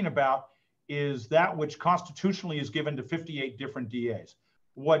talking about is that which constitutionally is given to 58 different DAs.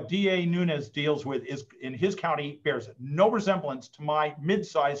 What DA Nunes deals with is in his county bears no resemblance to my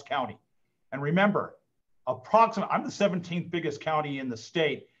mid-sized county. And remember, I'm the 17th biggest county in the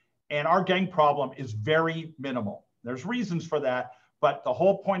state, and our gang problem is very minimal. There's reasons for that, but the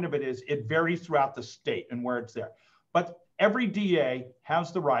whole point of it is it varies throughout the state and where it's there. But every DA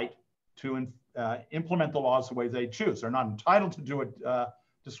has the right to implement the laws the way they choose. They're not entitled to do it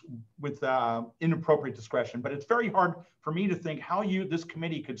just with inappropriate discretion, but it's very hard for me to think how this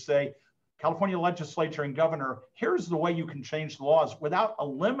committee could say, California legislature and governor, here's the way you can change the laws without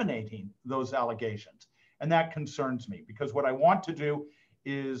eliminating those allegations. And that concerns me because what I want to do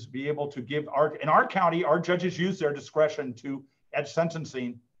is be able to give in our county, our judges use their discretion to, at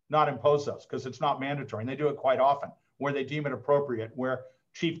sentencing, not impose those because it's not mandatory. And they do it quite often where they deem it appropriate, where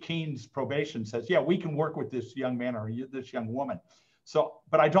Chief Keen's probation says, yeah, we can work with this young man or this young woman. So,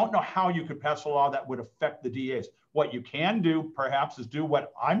 but I don't know how you could pass a law that would affect the DAs. What you can do perhaps is do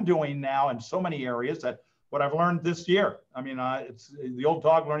what I'm doing now in so many areas, that what I've learned this year. I mean, it's the old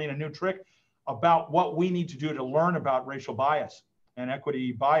dog learning a new trick about what we need to do to learn about racial bias and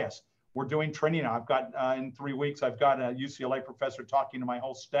equity bias. We're doing training now. I've got, in 3 weeks, I've got a UCLA professor talking to my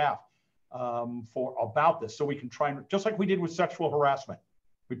whole staff about this. So we can try and, just like we did with sexual harassment,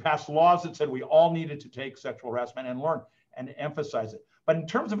 we passed laws that said we all needed to take sexual harassment and learn and emphasize it. But in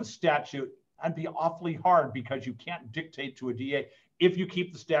terms of a statute, that'd be awfully hard because you can't dictate to a DA if you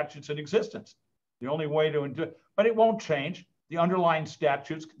keep the statutes in existence. The only way to do it, but it won't change. The underlying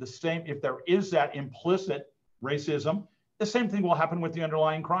statutes, the same, if there is that implicit racism, the same thing will happen with the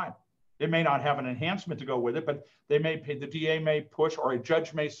underlying crime. They may not have an enhancement to go with it, but they may pay, the DA may push, or a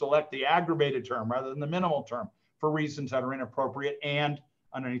judge may select the aggravated term rather than the minimal term for reasons that are inappropriate and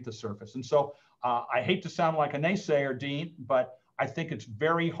underneath the surface. And so I hate to sound like a naysayer, Dean, but I think it's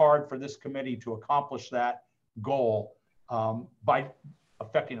very hard for this committee to accomplish that goal by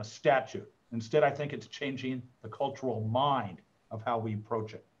affecting a statute. Instead, I think it's changing the cultural mind of how we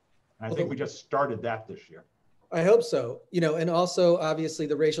approach it. And I think we just started that this year. I hope so. You know, and also obviously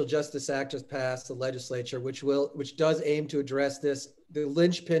the Racial Justice Act has passed the legislature, which does aim to address this. The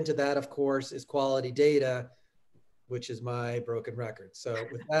linchpin to that, of course, is quality data, which is my broken record. So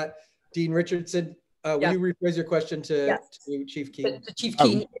with that, Dean Richardson, will you rephrase your question to Chief Keen? To Chief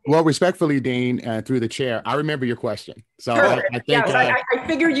Keen. Well, respectfully, Dean, through the chair, I remember your question. So I think yes, I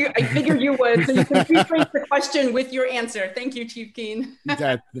figured you would. So you can rephrase the question with your answer. Thank you, Chief Keen.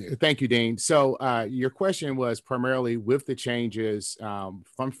 Thank you, Dean. So your question was primarily with the changes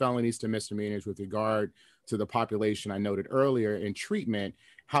from felonies to misdemeanors with regard to the population I noted earlier in treatment.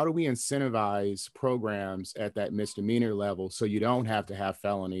 How do we incentivize programs at that misdemeanor level so you don't have to have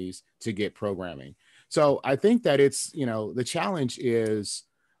felonies to get programming? So I think that it's, you know, the challenge is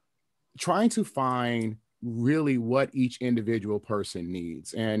trying to find really what each individual person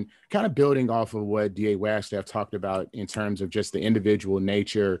needs, and kind of building off of what DA Wagstaff talked about in terms of just the individual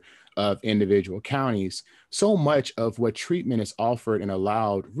nature of individual counties. So much of what treatment is offered and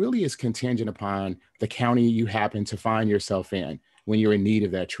allowed really is contingent upon the county you happen to find yourself in when you're in need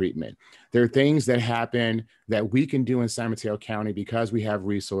of that treatment. There are things that happen that we can do in San Mateo County because we have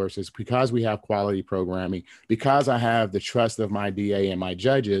resources, because we have quality programming, because I have the trust of my DA and my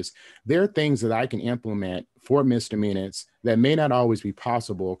judges. There are things that I can implement for misdemeanors that may not always be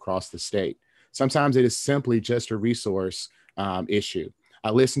possible across the state. Sometimes it is simply just a resource issue.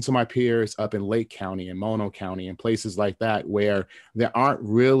 I listen to my peers up in Lake County and Mono County and places like that where there aren't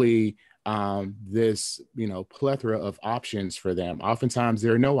really this, you know, plethora of options for them. Oftentimes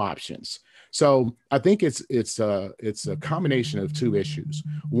there are no options. So I think it's a combination of two issues.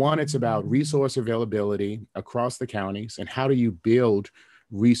 One, it's about resource availability across the counties and how do you build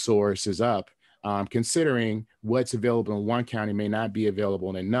resources up, considering what's available in one county may not be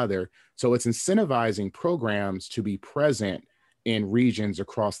available in another. So it's incentivizing programs to be present in regions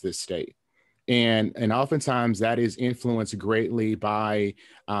across this state. And oftentimes that is influenced greatly by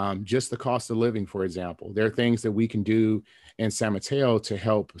just the cost of living, for example. There are things that we can do in San Mateo to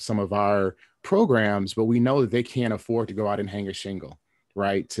help some of our programs, but we know that they can't afford to go out and hang a shingle,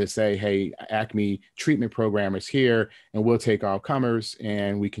 right? To say, hey, Acme treatment program is here and we'll take all comers,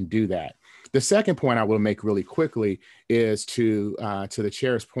 and we can do that. The second point I will make really quickly is to the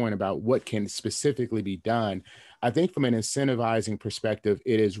chair's point about what can specifically be done. I think from an incentivizing perspective,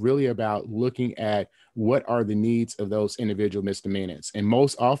 it is really about looking at what are the needs of those individual misdemeanors. And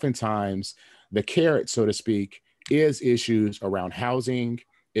most oftentimes, the carrot, so to speak, is issues around housing,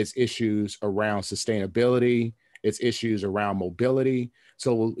 it's issues around sustainability, it's issues around mobility.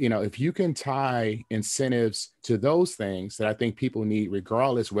 So, you know, if you can tie incentives to those things that I think people need,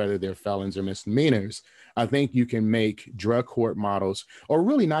 regardless whether they're felons or misdemeanors, I think you can make drug court models, or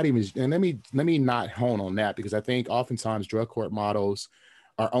really not even, and let me not hone on that, because I think oftentimes drug court models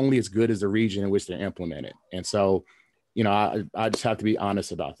are only as good as the region in which they're implemented. And so, you know, I just have to be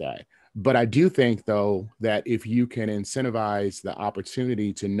honest about that. But I do think, though, that if you can incentivize the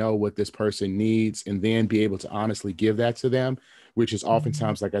opportunity to know what this person needs and then be able to honestly give that to them, which is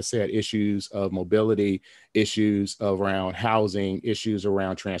oftentimes, like I said, issues of mobility, issues around housing, issues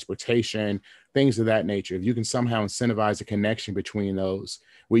around transportation, things of that nature. If you can somehow incentivize a connection between those,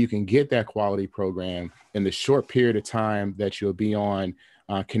 where you can get that quality program in the short period of time that you'll be on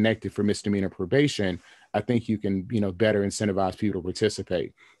connected for misdemeanor probation, I think you can, you know, better incentivize people to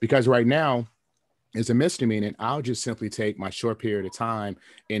participate. Because right now, as a misdemeanor, I'll just simply take my short period of time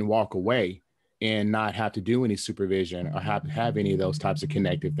and walk away and not have to do any supervision or have any of those types of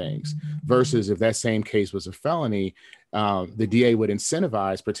connective things. Versus if that same case was a felony, the DA would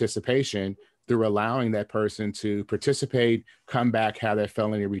incentivize participation through allowing that person to participate, come back, have that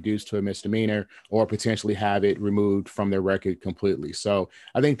felony reduced to a misdemeanor, or potentially have it removed from their record completely. So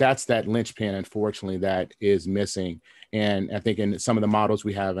I think that's that linchpin, unfortunately, that is missing. And I think in some of the models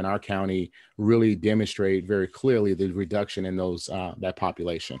we have in our county really demonstrate very clearly the reduction in those that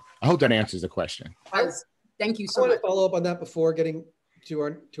population. I hope that answers the question. Thank you so much. I want much. to follow up on that before getting to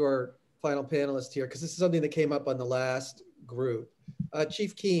our final panelist here, because this is something that came up on the last group.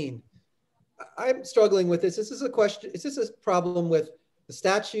 Chief Keen, I'm struggling with this. Is this a question? Is this a problem with the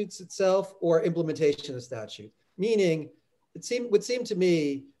statutes itself or implementation of the statute? Meaning, would seem to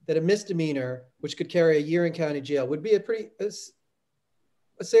me that a misdemeanor, which could carry a year in county jail, would be a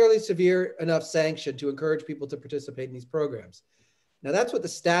fairly severe enough sanction to encourage people to participate in these programs. Now that's what the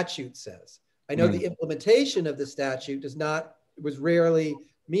statute says. I know the implementation of the statute was rarely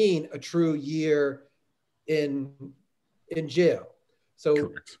mean a true year in jail. So,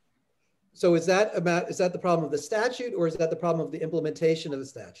 Correct. so is that the problem of the statute, or is that the problem of the implementation of the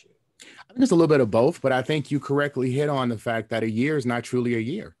statute? I think it's a little bit of both, but I think you correctly hit on the fact that a year is not truly a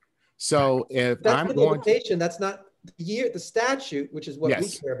year. So if That's I'm the going implementation, that's not the year, the statute, which is what we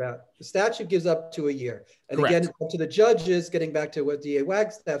Yes. care about. The statute gives up to a year. And Correct. again, it's up to the judges, getting back to what DA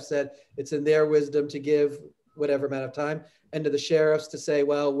Wagstaff said, it's in their wisdom to give whatever amount of time, and to the sheriffs to say,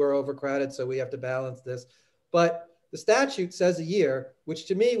 well, we're overcrowded, so we have to balance this. But the statute says a year, which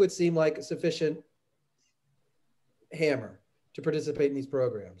to me would seem like a sufficient hammer to participate in these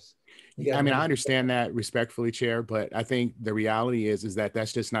programs. Again, I mean, I understand that respectfully, Chair, but I think the reality is that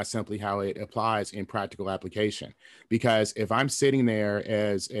that's just not simply how it applies in practical application. Because if I'm sitting there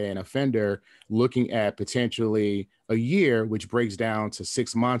as an offender looking at potentially a year, which breaks down to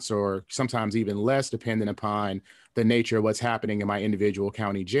 6 months or sometimes even less, depending upon the nature of what's happening in my individual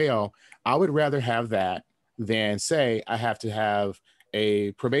county jail, I would rather have that than say I have to have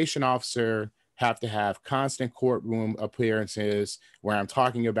a probation officer have to have constant courtroom appearances where I'm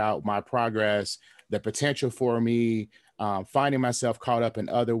talking about my progress, the potential for me finding myself caught up in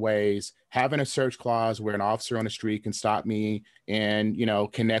other ways, having a search clause where an officer on the street can stop me and,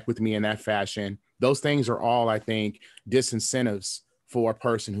 connect with me in that fashion. Those things are all, I think, disincentives for a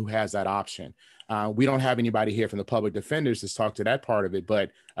person who has that option. We don't have anybody here from the public defenders to talk to that part of it,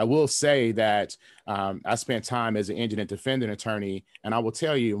 but I will say that I spent time as an indigent defendant attorney, and I will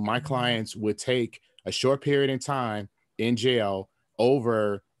tell you, my clients would take a short period in time in jail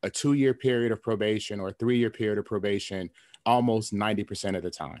over a 2-year period of probation or a 3-year period of probation, almost 90% of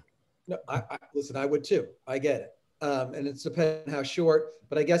the time. No, listen, I would too. I get it. And it's depending how short,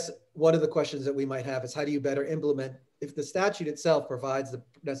 but I guess one of the questions that we might have is how do you better implement, if the statute itself provides the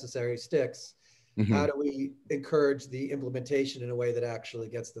necessary sticks, how do we encourage the implementation in a way that actually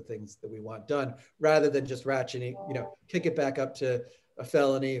gets the things that we want done, rather than just ratcheting, kick it back up to a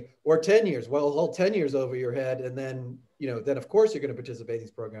felony or 10 years, well, hold 10 years over your head. And then, then of course you're going to participate in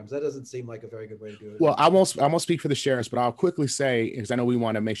these programs. That doesn't seem like a very good way to do it. Well, I won't speak for the sheriffs, but I'll quickly say, because I know we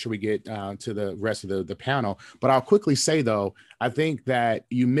want to make sure we get to the rest of the panel, but I'll quickly say though, I think that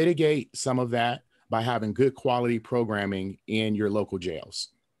you mitigate some of that by having good quality programming in your local jails.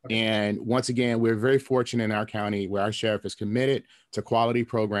 Okay. And once again, we're very fortunate in our county where our sheriff is committed to quality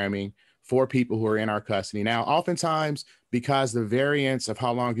programming for people who are in our custody. Now, oftentimes, because the variance of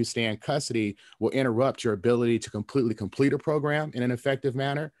how long you stay in custody will interrupt your ability to completely complete a program in an effective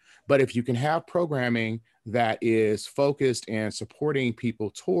manner. But if you can have programming that is focused and supporting people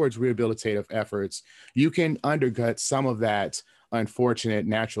towards rehabilitative efforts, you can undercut some of that unfortunate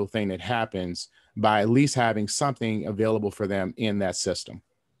natural thing that happens by at least having something available for them in that system.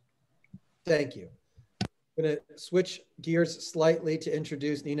 Thank you. I'm going to switch gears slightly to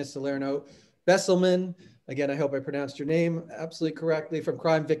introduce Nina Salerno Besselman. Again, I hope I pronounced your name absolutely correctly, from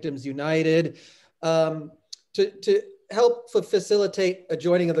Crime Victims United, to help facilitate a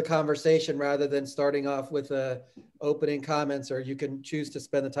joining of the conversation rather than starting off with opening comments, or you can choose to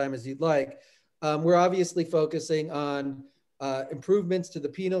spend the time as you'd like. We're obviously focusing on improvements to the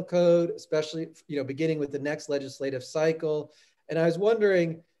penal code, especially beginning with the next legislative cycle. And I was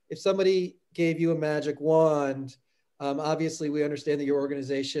wondering, if somebody gave you a magic wand, obviously we understand that your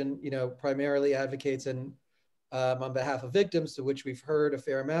organization, primarily advocates on behalf of victims, to which we've heard a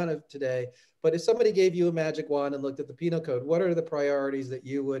fair amount of today. But if somebody gave you a magic wand and looked at the penal code, what are the priorities that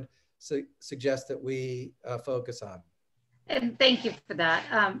you would suggest that we focus on? And thank you for that.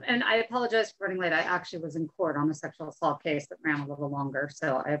 And I apologize for running late. I actually was in court on a sexual assault case that ran a little longer,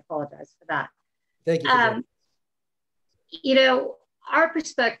 so I apologize for that. Thank you. Our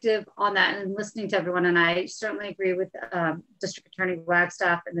perspective on that, and listening to everyone, and I certainly agree with District Attorney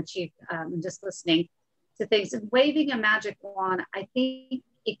Wagstaff and the Chief, and just listening to things. And waving a magic wand, I think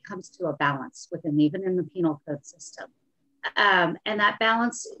it comes to a balance even in the penal code system. And that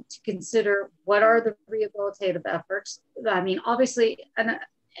balance to consider what are the rehabilitative efforts. I mean, obviously,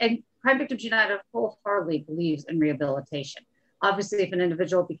 and Crime Victims United wholeheartedly believes in rehabilitation. Obviously, if an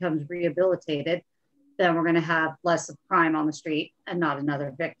individual becomes rehabilitated, then we're going to have less of crime on the street and not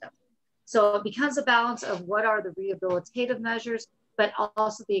another victim. So it becomes a balance of what are the rehabilitative measures, but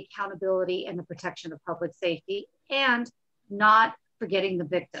also the accountability and the protection of public safety, and not forgetting the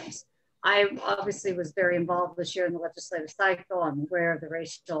victims. I obviously was very involved this year in the legislative cycle. I'm aware of the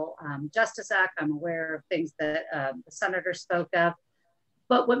Racial Justice Act. I'm aware of things that the senator spoke of.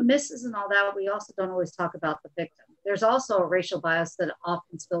 But what misses in all that, we also don't always talk about the victim. there's also a racial bias that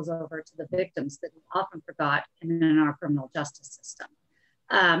often spills over to the victims that we often forgot in our criminal justice system.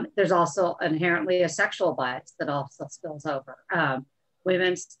 There's also inherently a sexual bias that also spills over.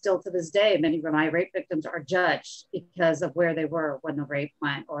 Women still to this day, many of my rape victims are judged because of where they were when the rape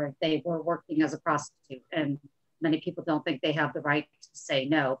went, or if they were working as a prostitute. And many people don't think they have the right to say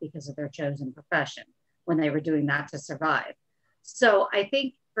no because of their chosen profession when they were doing that to survive. So I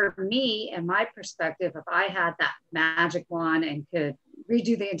think for me and my perspective, if I had that magic wand and could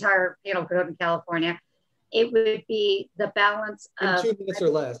redo the entire penal code in California, it would be the balance of— In 2 minutes or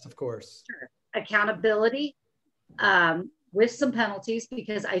less, of course. Sure, accountability, with some penalties,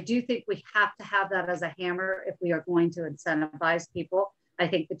 because I do think we have to have that as a hammer if we are going to incentivize people. I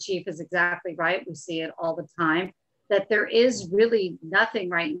think the chief is exactly right. We see it all the time, that there is really nothing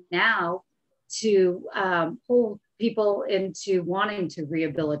right now to pull people into wanting to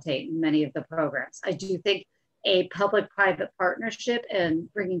rehabilitate in many of the programs. I do think a public-private partnership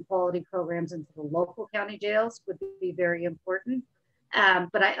and bringing quality programs into the local county jails would be very important.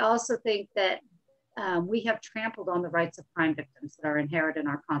 But I also think that we have trampled on the rights of crime victims that are inherent in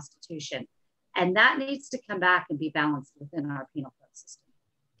our Constitution. And that needs to come back and be balanced within our penal code system.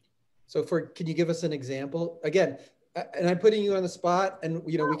 So can you give us an example? Again, and I'm putting you on the spot, and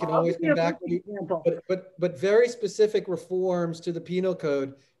we can always come back to you, but very specific reforms to the penal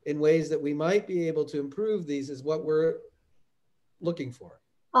code in ways that we might be able to improve these is what we're looking for.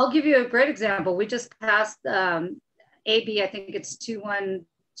 I'll give you a great example. We just passed AB, I think it's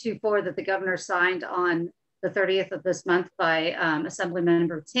 2124, that the governor signed on the 30th of this month by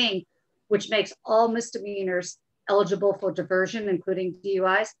Assemblymember Ting, which makes all misdemeanors eligible for diversion, including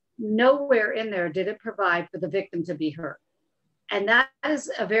DUIs. Nowhere in there did it provide for the victim to be heard. And that is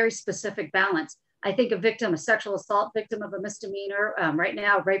a very specific balance. I think a sexual assault victim of a misdemeanor, right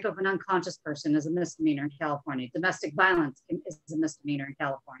now, rape of an unconscious person is a misdemeanor in California. Domestic violence is a misdemeanor in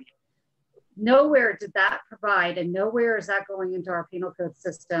California. Nowhere did that provide, and nowhere is that going into our penal code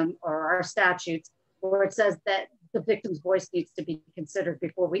system or our statutes where it says that the victim's voice needs to be considered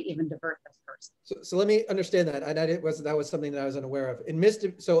before we even divert this person. So let me understand that. And that was something that I was unaware of.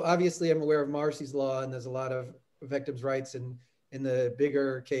 So obviously I'm aware of Marcy's law, and there's a lot of victims' rights in the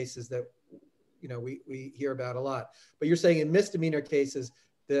bigger cases that we hear about a lot. But you're saying in misdemeanor cases,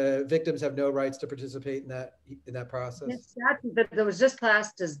 the victims have no rights to participate in that process? The statute that was just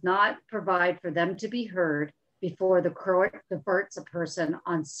passed does not provide for them to be heard before the court diverts a person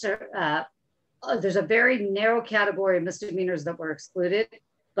on there's a very narrow category of misdemeanors that were excluded,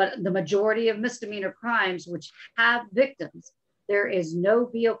 but the majority of misdemeanor crimes which have victims, there is no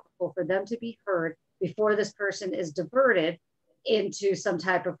vehicle for them to be heard before this person is diverted into some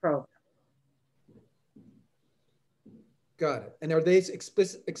type of program. Got it. And are they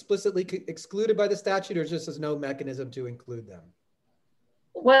explicitly excluded by the statute, or just as no mechanism to include them?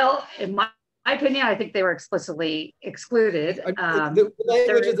 Well, in my opinion, I think they were explicitly excluded. The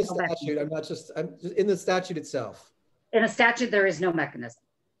language of the statute, I'm just in the statute itself. In a statute, there is no mechanism.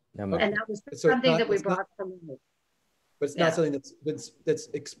 No mechanism. And that was something that we brought from the— But it's not something that's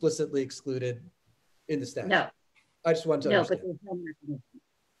explicitly excluded in the statute. No. I just want to understand. But there's no mechanism.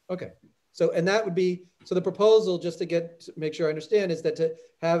 Okay. So, and that would be, so the proposal, just to make sure I understand, is that to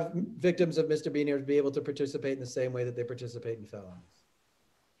have victims of misdemeanors be able to participate in the same way that they participate in felonies.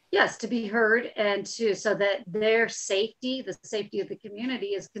 Yes, to be heard, and so that their safety, the safety of the community,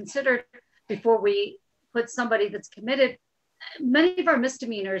 is considered before we put somebody that's committed. Many of our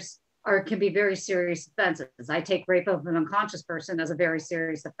misdemeanors can be very serious offenses. I take rape of an unconscious person as a very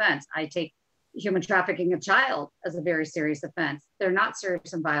serious offense. I take human trafficking a child as a very serious offense. They're not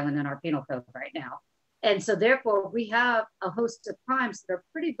serious and violent in our penal code right now. And so therefore we have a host of crimes that are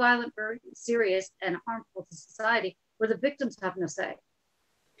pretty violent, very serious and harmful to society where the victims have no say.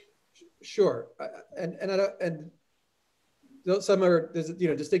 Sure. And some there's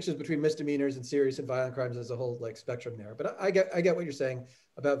distinctions between misdemeanors and serious and violent crimes as a whole spectrum there. But I get what you're saying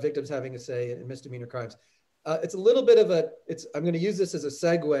about victims having a say in misdemeanor crimes. It's a little bit of I'm going to use this as a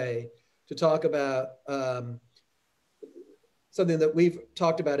segue to talk about something that we've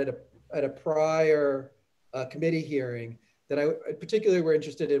talked about at a prior committee hearing that I particularly were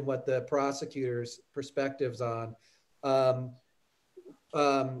interested in what the prosecutors' perspectives on.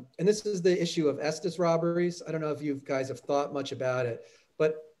 And this is the issue of Estes robberies. I don't know if you guys have thought much about it,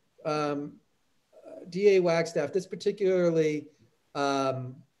 but DA Wagstaff, this particularly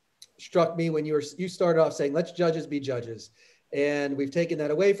struck me when you started off saying, let's judges be judges. And we've taken that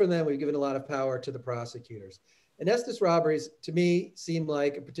away from them. We've given a lot of power to the prosecutors. And Estes robberies, to me, seem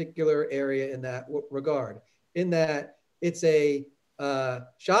like a particular area in that regard, in that it's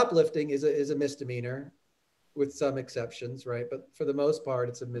shoplifting is a misdemeanor. with some exceptions, right? But for the most part,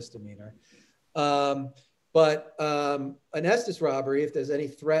 it's a misdemeanor. But an Estes robbery, if there's any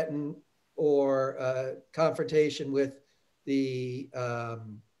threaten or confrontation with the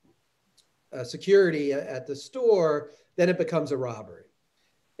security at the store, then it becomes a robbery.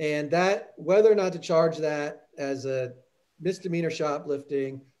 And that, whether or not to charge that as a misdemeanor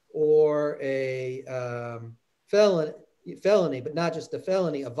shoplifting or a felony, but not just a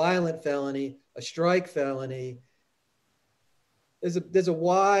felony, a violent felony, a strike felony, there's a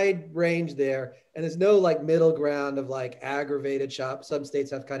wide range there, and there's no like middle ground of like aggravated shop. Some states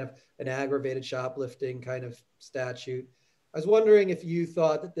have kind of an aggravated shoplifting kind of statute. I was wondering if you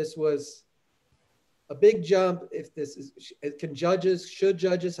thought that this was a big jump, if this is, should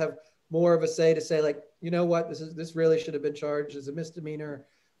judges have more of a say to say like, you know what, this really should have been charged as a misdemeanor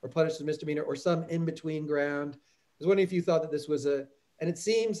or punished as a misdemeanor or some in between ground. I was wondering if you thought that this was and it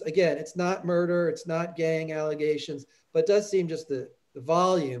seems, again, it's not murder, it's not gang allegations, but it does seem just the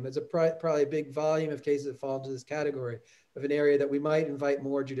volume, there's probably a big volume of cases that fall into this category of an area that we might invite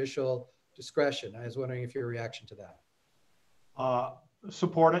more judicial discretion. I was wondering if your reaction to that.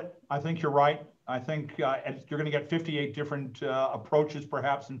 Support it. I think you're right. I think you're going to get 58 different approaches,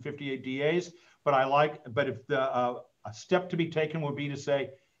 perhaps in 58 DAs. But if a step to be taken would be to say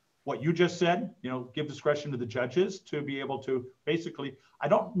what you just said, give discretion to the judges to be able to basically. I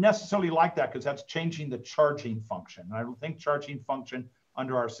don't necessarily like that because that's changing the charging function. I don't think charging function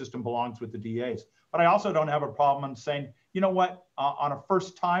under our system belongs with the DAs. But I also don't have a problem in saying, you know what, on a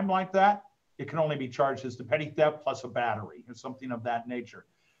first time like that, it can only be charged as the petty theft plus a battery or something of that nature,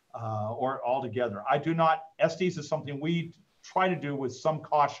 or altogether. Estes is something we try to do with some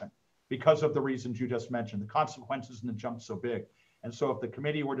caution because of the reasons you just mentioned, the consequences and the jump so big. And so if the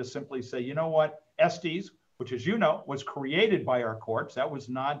committee were to simply say, you know what, Estes, which as you know, was created by our courts, that was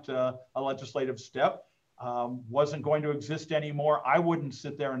not a legislative step, wasn't going to exist anymore, I wouldn't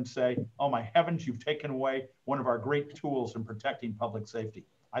sit there and say, oh my heavens, you've taken away one of our great tools in protecting public safety.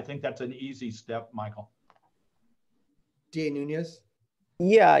 I think that's an easy step, Michael. DA Nunez?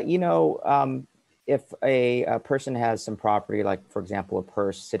 Yeah, if a person has some property, like for example, a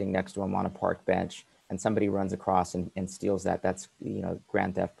purse sitting next to him on a park bench, and somebody runs across and steals that's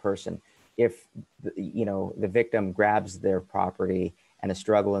grand theft person. If the victim grabs their property and a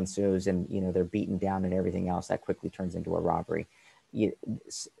struggle ensues and they're beaten down and everything else, that quickly turns into a robbery.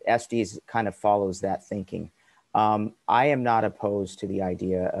 Estes kind of follows that thinking. I am not opposed to the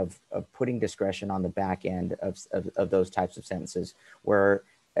idea of putting discretion on the back end of those types of sentences, where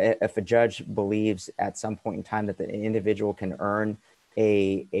if a judge believes at some point in time that the individual can earn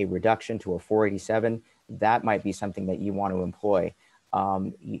a reduction to a 487, that might be something that you want to employ.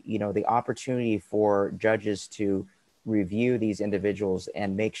 The opportunity for judges to review these individuals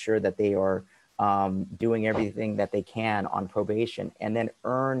and make sure that they are doing everything that they can on probation and then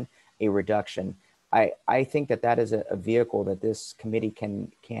earn a reduction. I think that is a vehicle that this committee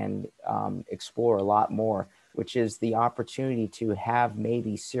can explore a lot more, which is the opportunity to have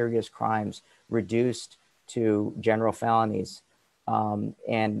maybe serious crimes reduced to general felonies,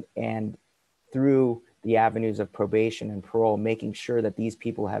 and through the avenues of probation and parole, making sure that these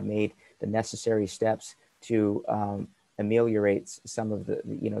people have made the necessary steps to ameliorate some of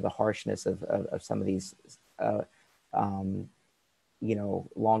the harshness of some of these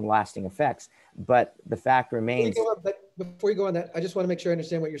long-lasting effects. But the fact remains. Before you go on that, I just want to make sure I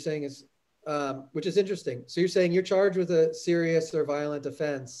understand what you're saying is, which is interesting. So you're saying you're charged with a serious or violent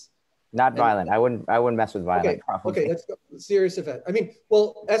offense. Not violent. I wouldn't mess with violent. Okay, that's serious offense. I mean,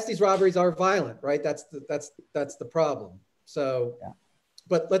 well, Estes robberies are violent, right? That's the problem. So, yeah.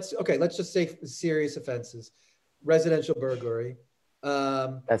 But let's just say serious offenses, residential burglary.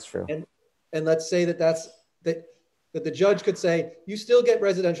 That's true. And let's say that the judge could say, you still get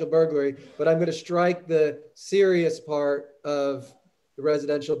residential burglary, but I'm going to strike the serious part of the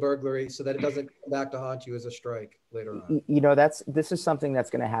residential burglary so that it doesn't come back to haunt you as a strike later on. This is something that's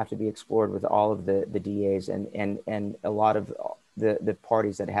going to have to be explored with all of the DAs and a lot of the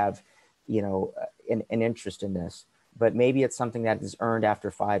parties that have, an interest in this. But maybe it's something that is earned after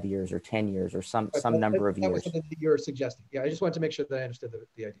 5 years or 10 years or some number of years. That was something that you're suggesting. Yeah, I just wanted to make sure that I understood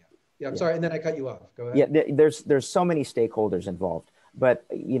the idea. Yeah, I'm sorry, and then I cut you off. Go ahead. Yeah, there's so many stakeholders involved, but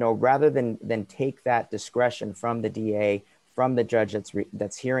rather than take that discretion from the DA, from the judge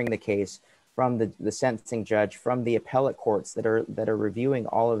that's hearing the case, from the sentencing judge, from the appellate courts that are reviewing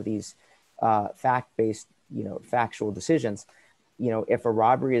all of these fact-based, factual decisions, if a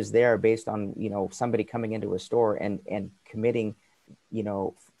robbery is there based on somebody coming into a store and committing,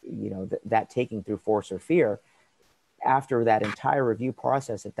 that taking through force or fear. After that entire review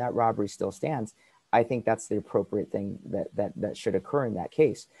process, if that robbery still stands, I think that's the appropriate thing that should occur in that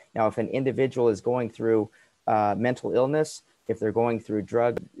case. Now, if an individual is going through mental illness, if they're going through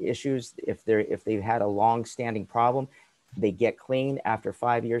drug issues, if they've had a long-standing problem, they get clean after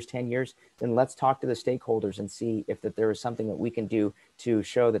 5 years, 10 years, then let's talk to the stakeholders and see if that there is something that we can do to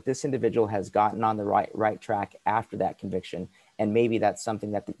show that this individual has gotten on the right track after that conviction. And maybe that's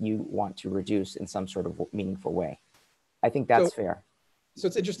something that you want to reduce in some sort of meaningful way. I think that's fair. So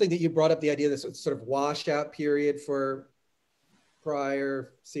it's interesting that you brought up the idea of this sort of washout period for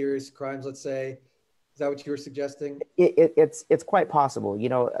prior serious crimes, let's say. Is that what you were suggesting? It's quite possible. You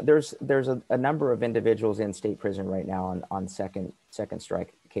know, there's a number of individuals in state prison right now on second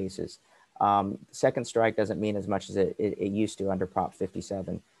strike cases. Second strike doesn't mean as much as it used to under Prop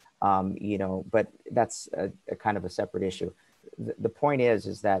 57. You know, but that's a kind of a separate issue. The point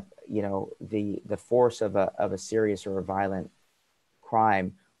is that, you know, the force of a serious or a violent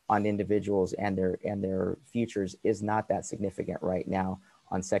crime on individuals and their futures is not that significant right now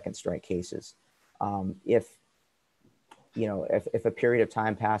on second strike cases. If a period of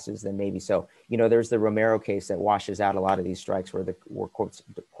time passes, then maybe so. You know, there's the Romero case that washes out a lot of these strikes where the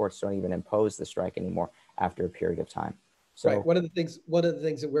courts don't even impose the strike anymore after a period of time. So right. One of the things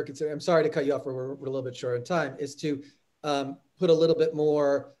that we're considering, I'm sorry to cut you off, we're a little bit short on time, is to put a little bit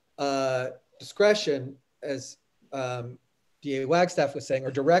more discretion, as DA Wagstaff was saying,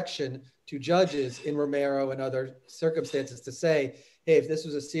 or direction to judges in Romero and other circumstances to say, hey, if this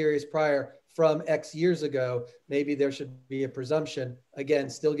was a serious prior from X years ago, maybe there should be a presumption, again,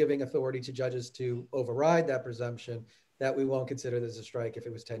 still giving authority to judges to override that presumption, that we won't consider this a strike if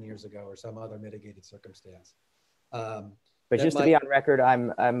it was 10 years ago or some other mitigated circumstance. But just to be on record,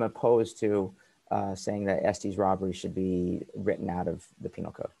 I'm opposed to saying that Estes robbery should be written out of the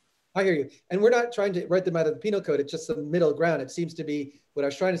penal code. I hear you. And we're not trying to write them out of the penal code. It's just the middle ground. It seems to be, what I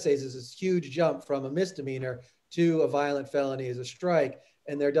was trying to say is this huge jump from a misdemeanor to a violent felony as a strike.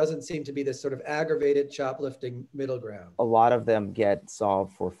 And there doesn't seem to be this sort of aggravated shoplifting middle ground. A lot of them get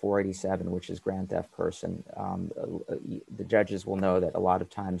solved for 487, which is grand theft person. The judges will know that a lot of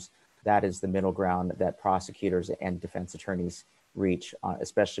times that is the middle ground that prosecutors and defense attorneys reach,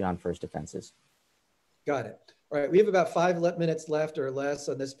 especially on first offenses. Got it. All right, we have about 5 minutes left or less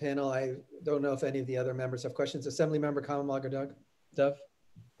on this panel. I don't know if any of the other members have questions. Assemblymember Commonwealth or Dove?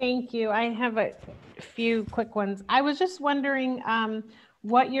 Thank you. I have a few quick ones. I was just wondering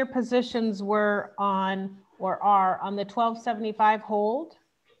what your positions were on or are on the 1275 hold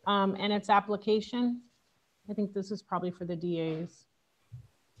and its application. I think this is probably for the DAs.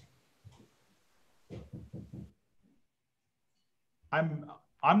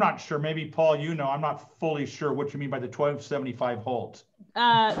 I'm not sure. Maybe Paul, you know, I'm not fully sure what you mean by the 1275 holds.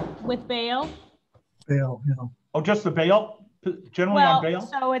 With bail. Bail, yeah. Oh, just the bail? Generally on bail?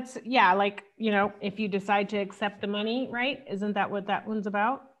 So it's, yeah, like, you know, if you decide to accept the money, right? Isn't that what that one's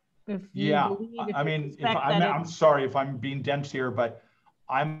about? If you I mean, I'm sorry if I'm being dense here, but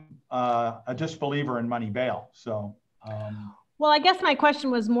I'm a disbeliever in money bail. So. Well, I guess my question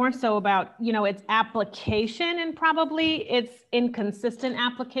was more so about, you know, its application and probably its inconsistent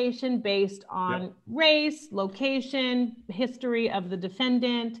application based on race, location, history of the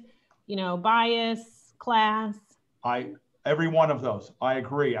defendant, you know, bias, class. Every one of those, I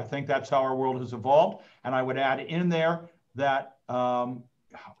agree. I think that's how our world has evolved. And I would add in there that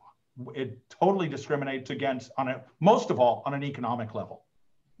it totally discriminates against, most of all, on an economic level,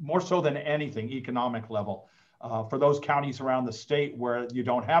 more so than anything, economic level. For those counties around the state where you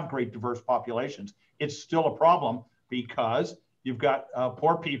don't have great diverse populations, it's still a problem because you've got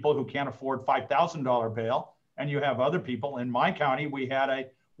poor people who can't afford $5,000 bail. And you have other people. In my county, we had a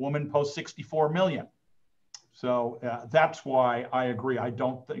woman post 64 million. So that's why I agree. I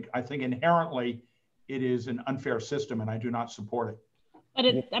think inherently it is an unfair system and I do not support it. But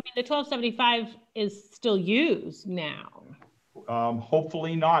I mean, the 1275 is still used now.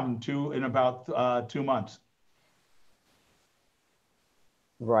 Hopefully not in about 2 months.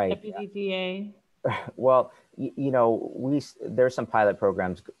 Right. WDTA. Well, you know, there's some pilot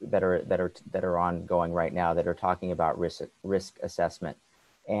programs that are ongoing right now that are talking about risk assessment,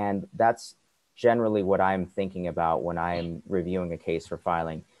 and that's generally what I'm thinking about when I'm reviewing a case for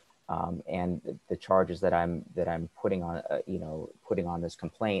filing, and the charges that I'm putting on putting on this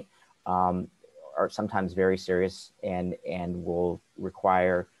complaint are sometimes very serious and will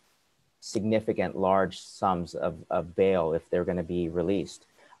require significant large sums of bail if they're going to be released.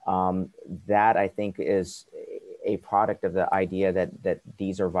 That I think is a product of the idea that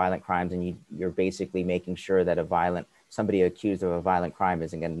these are violent crimes, and you're basically making sure that somebody accused of a violent crime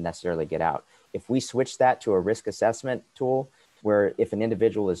isn't going to necessarily get out. If we switch that to a risk assessment tool, where if an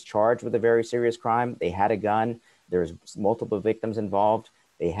individual is charged with a very serious crime, they had a gun, there's multiple victims involved,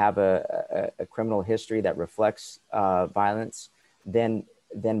 they have a criminal history that reflects violence, then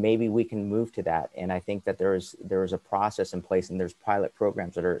maybe we can move to that. And I think that there is a process in place, and there's pilot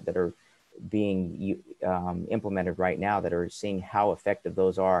programs that are being implemented right now that are seeing how effective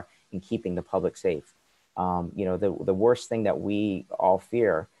those are in keeping the public safe. The worst thing that we all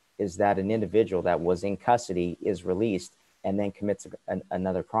fear is that an individual that was in custody is released and then commits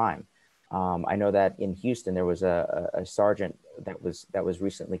another crime. I know that in Houston, there was a sergeant that was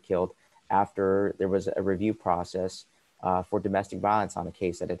recently killed after there was a review process for domestic violence on a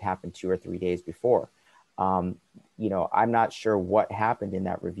case that had happened 2 or 3 days before. I'm not sure what happened in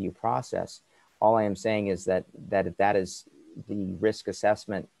that review process. All I am saying is that is the risk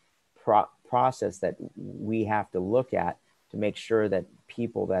assessment process that we have to look at to make sure that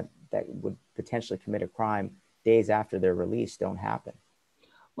people that would potentially commit a crime days after they're released don't happen.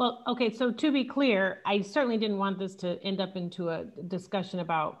 Well, okay, so to be clear, I certainly didn't want this to end up into a discussion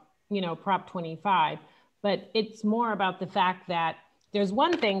about, Prop 25, but it's more about the fact that there's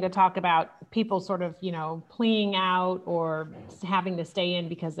one thing to talk about people sort of, pleading out or having to stay in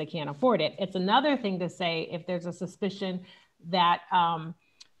because they can't afford it. It's another thing to say if there's a suspicion that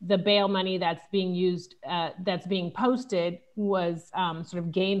the bail money that's being used, that's being posted was sort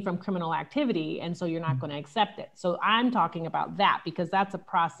of gained from criminal activity, and so you're not going to accept it. So I'm talking about that because that's a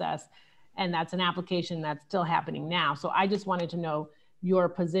process and that's an application that's still happening now. So I just wanted to know your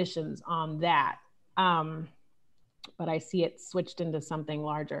positions on that. But I see it switched into something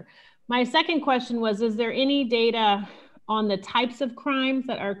larger. My second question was, is there any data on the types of crimes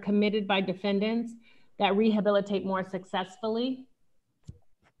that are committed by defendants that rehabilitate more successfully?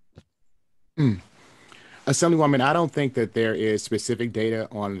 Assemblywoman, I don't think that there is specific data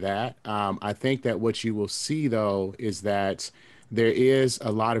on that. I think that what you will see, though, is that there is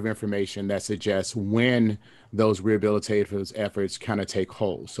a lot of information that suggests when those rehabilitative efforts kind of take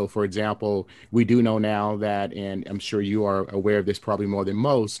hold. So, for example, we do know now that, and I'm sure you are aware of this probably more than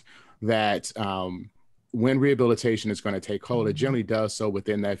most, that when rehabilitation is going to take hold, it generally does so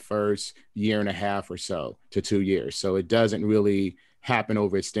within that first year and a half or so to 2 years. So it doesn't really happen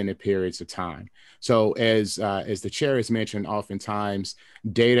over extended periods of time. So as the chair has mentioned, oftentimes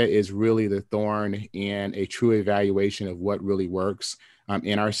data is really the thorn in a true evaluation of what really works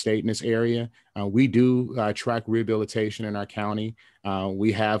in our state in this area. We do track rehabilitation in our county.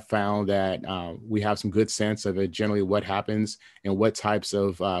 We have found that we have some good sense of it, generally what happens and what types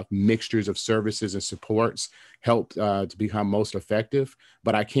of mixtures of services and supports help to become most effective.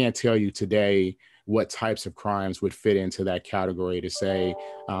 But I can't tell you today what types of crimes would fit into that category to say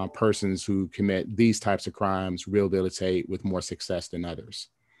persons who commit these types of crimes rehabilitate with more success than others.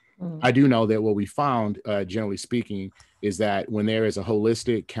 I do know that what we found, generally speaking, is that when there is a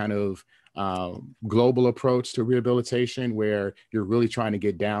holistic kind of global approach to rehabilitation, where you're really trying to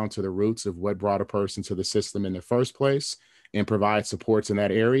get down to the roots of what brought a person to the system in the first place and provide supports in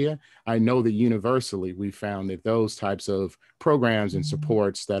that area, I know that universally we found that those types of programs and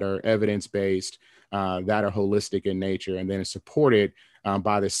supports that are evidence-based, that are holistic in nature, and then supported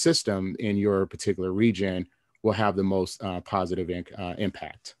by the system in your particular region will have the most positive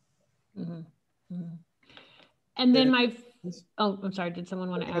impact. And then I'm sorry, did someone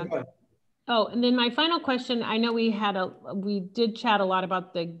want to add? Oh, and then my final question, I know we did chat a lot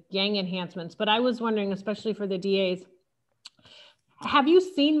about the gang enhancements, but I was wondering, especially for the DAs, have you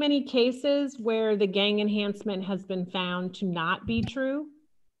seen many cases where the gang enhancement has been found to not be true?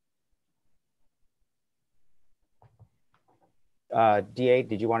 DA,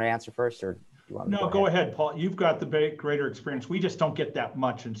 did you want to answer first, or do you want me to go ahead, Paul. You've got the greater experience. We just don't get that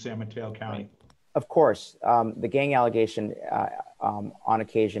much in San Mateo County. Right. Of course, the gang allegation on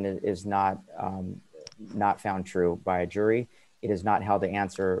occasion is not found true by a jury. It is not held to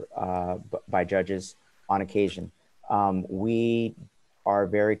answer by judges on occasion. We are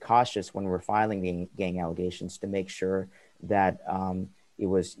very cautious when we're filing gang allegations to make sure that it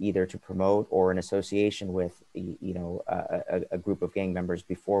was either to promote or in association with, a group of gang members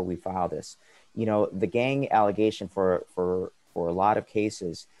before we file this. The gang allegation for a lot of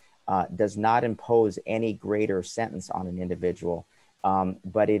cases does not impose any greater sentence on an individual,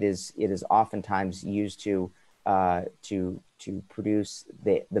 but it is oftentimes used to produce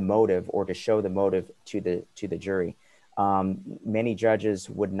the motive, or to show the motive to the jury. Many judges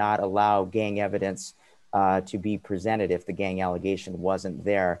would not allow gang evidence to be presented if the gang allegation wasn't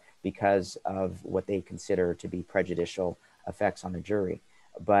there because of what they consider to be prejudicial effects on the jury.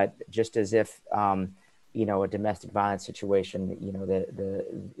 But just as if a domestic violence situation,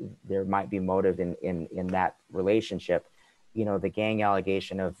 there might be motive in that relationship, you know, the gang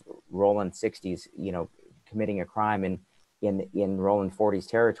allegation of Roland 60s, you know, committing a crime in Roland 40s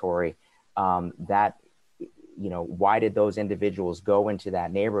territory, that, you know, why did those individuals go into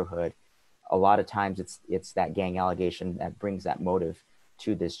that neighborhood? A lot of times it's that gang allegation that brings that motive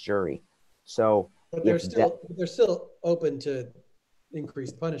to this jury. So but they're still open to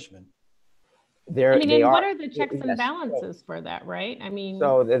increased punishment. I mean, and what are the checks and balances for that, right? I mean,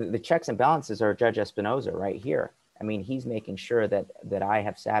 so the checks and balances are Judge Espinoza right here. I mean, he's making sure that I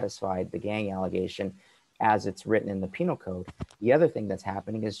have satisfied the gang allegation as it's written in the penal code. The other thing that's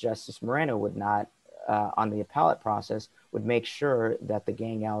happening is Justice Moreno would not, on the appellate process, would make sure that the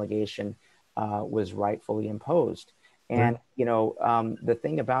gang allegation was rightfully imposed. And, you know, the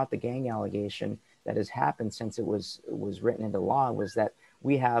thing about the gang allegation that has happened since it was written into law was that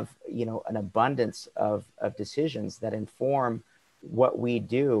we have, you know, an abundance of decisions that inform what we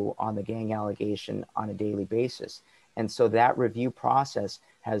do on the gang allegation on a daily basis. And so that review process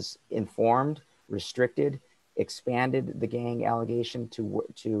has informed, restricted, expanded the gang allegation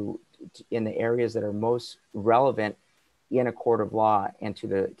to in the areas that are most relevant in a court of law and to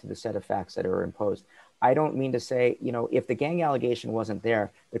the set of facts that are imposed. I don't mean to say, you know, if the gang allegation wasn't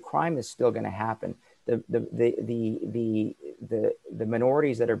there, the crime is still going to happen. The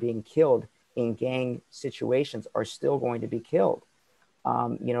minorities that are being killed in gang situations are still going to be killed.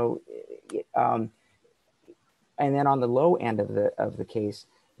 You know, and then on the low end of the case,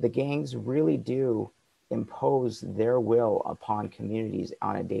 the gangs really do impose their will upon communities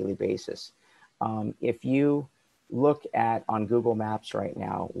on a daily basis. If you look at on Google Maps right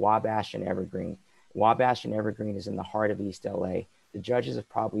now, Wabash and Evergreen. Wabash and Evergreen is in the heart of East LA. The judges have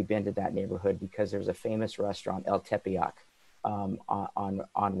probably been to that neighborhood because there's a famous restaurant, El Tepeyac, on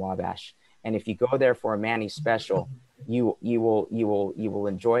Wabash. And if you go there for a Manny's special, you will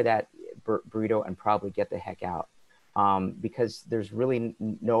enjoy that burrito and probably get the heck out, because there's really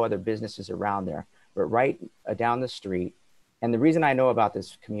no other businesses around there. But right down the street, and the reason I know about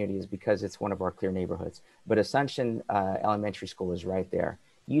this community is because it's one of our clear neighborhoods. But Assumption Elementary School is right there.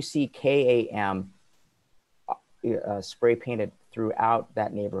 You see KAM spray painted throughout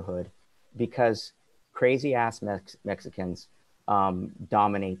that neighborhood because crazy ass Mexicans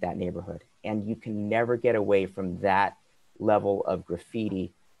dominate that neighborhood. And you can never get away from that level of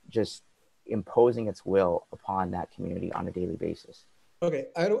graffiti just imposing its will upon that community on a daily basis. Okay,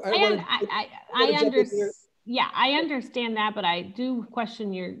 I understand. Yeah, I understand that, but I do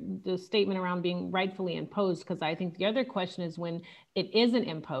question the statement around being rightfully imposed, because I think the other question is when it isn't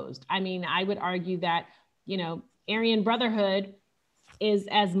imposed. I mean, I would argue that, you know, Aryan Brotherhood is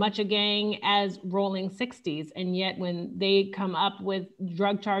as much a gang as Rolling 60s, and yet when they come up with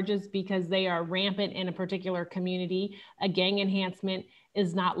drug charges because they are rampant in a particular community, a gang enhancement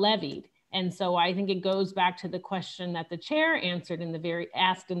is not levied. And so I think it goes back to the question that the chair asked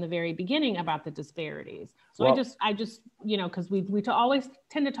in the very beginning about the disparities. So well, I just, you know, because we always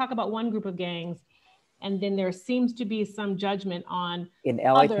tend to talk about one group of gangs, and then there seems to be some judgment on in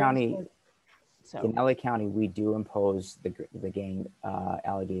LA County. So in LA County, we do impose the gang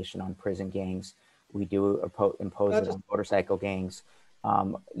allegation on prison gangs. We do impose it on motorcycle gangs.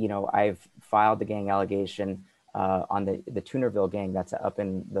 You know, I've filed the gang allegation on the Tunerville gang that's up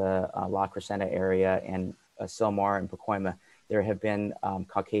in the La Crescenta area, and Sylmar and Pacoima. There have been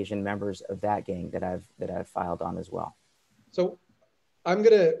Caucasian members of that gang that I've filed on as well. So I'm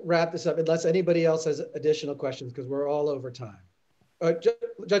going to wrap this up unless anybody else has additional questions, because we're all over time.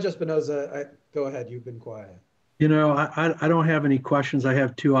 Judge Espinoza, go ahead. You've been quiet. You know, I don't have any questions. I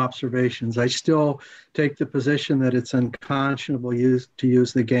have two observations. I still take the position that it's unconscionable to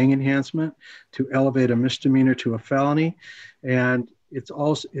use the gang enhancement to elevate a misdemeanor to a felony, and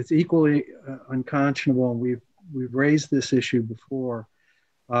it's equally unconscionable. And we've raised this issue before.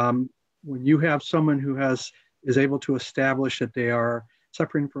 When you have someone who is able to establish that they are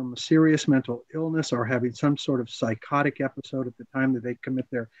suffering from a serious mental illness or having some sort of psychotic episode at the time that they commit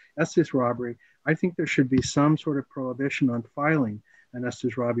their Estes robbery, I think there should be some sort of prohibition on filing an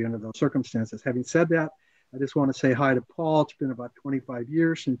Estes robbery under those circumstances. Having said that, I just want to say hi to Paul. It's been about 25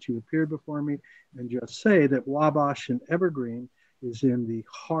 years since you appeared before me, and just say that Wabash and Evergreen is in the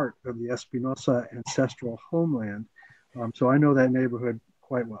heart of the Espinosa ancestral homeland. So I know that neighborhood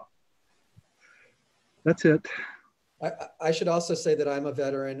quite well. That's it. I should also say that I'm a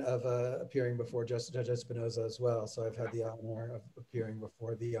veteran of appearing before Judge Espinoza as well. So I've had the honor of appearing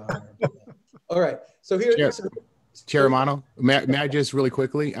before the honor. All right. So here, Chair Romano, may I just really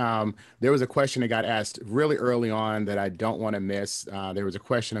quickly, there was a question that got asked really early on that I don't want to miss. There was a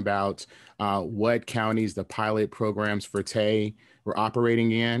question about what counties the pilot programs for TAY we're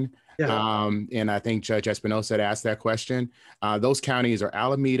operating in. Yeah. And I think Judge Espinosa had asked that question. Those counties are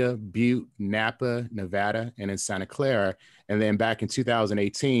Alameda, Butte, Napa, Nevada, and in Santa Clara. And then back in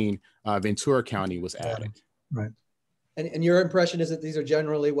 2018, Ventura County was added. Right. And your impression is that these are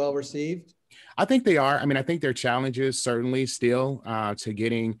generally well received? I think they are. I mean, I think there are challenges certainly still to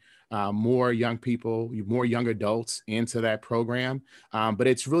getting more young people, more young adults into that program. But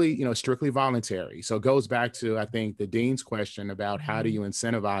it's really, strictly voluntary. So it goes back to, I think, the dean's question about how do you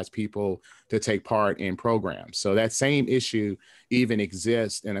incentivize people to take part in programs. So that same issue even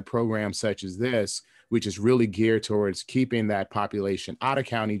exists in a program such as this, which is really geared towards keeping that population out of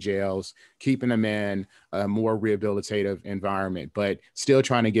county jails, keeping them in a more rehabilitative environment, but still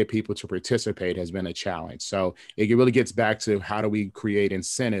trying to get people to participate has been a challenge. So it really gets back to how do we create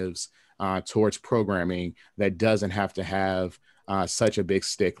incentives towards programming that doesn't have to have such a big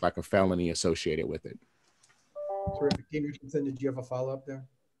stick like a felony associated with it. Terrific. Dean Richardson, did you have a follow-up there?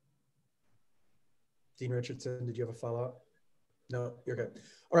 Dean Richardson, did you have a follow-up? No, you're good.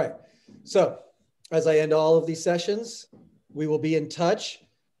 All right. So as I end all of these sessions, we will be in touch.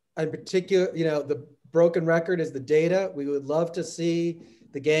 In particular, the broken record is the data. We would love to see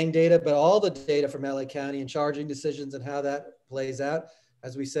the gang data, but all the data from LA County and charging decisions and how that plays out.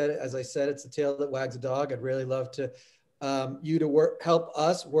 As I said, it's the tail that wags the dog. I'd really love to you to help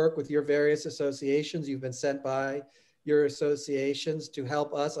us work with your various associations. You've been sent by your associations to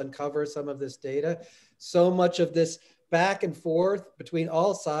help us uncover some of this data. So much of this back and forth between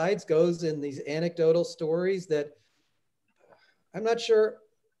all sides goes in these anecdotal stories that I'm not sure,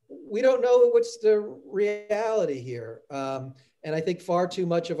 we don't know what's the reality here. And I think far too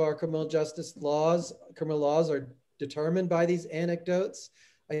much of our criminal laws are determined by these anecdotes.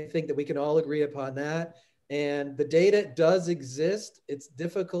 I think that we can all agree upon that. And the data does exist. It's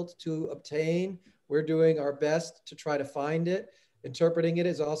difficult to obtain. We're doing our best to try to find it. Interpreting it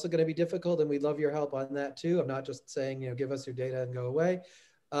is also going to be difficult, and we'd love your help on that too. I'm not just saying, give us your data and go away.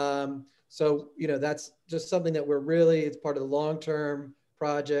 So, that's just something that it's part of the long-term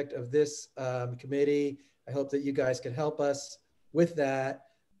project of this committee. I hope that you guys can help us with that.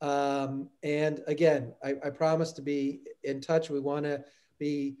 And again, I promise to be in touch. We want to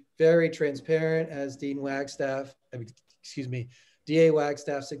be very transparent, as DA Wagstaff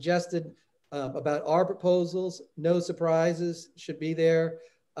suggested, about our proposals. No surprises should be there.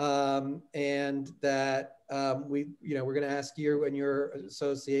 And that we're going to ask you and your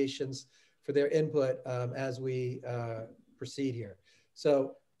associations for their input as we proceed here.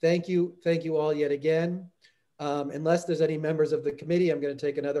 So thank you all yet again. Unless there's any members of the committee, I'm going to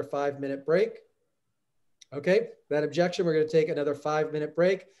take another 5-minute break. Okay, that objection, we're going to take another 5-minute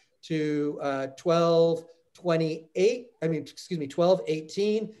break to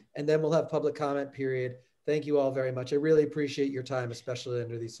 12:18, and then we'll have public comment period. Thank you all very much. I really appreciate your time, especially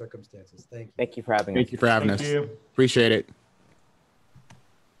under these circumstances. Thank you. Thank you for having us. Thank you for having us. Appreciate it.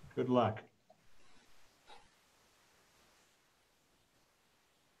 Good luck.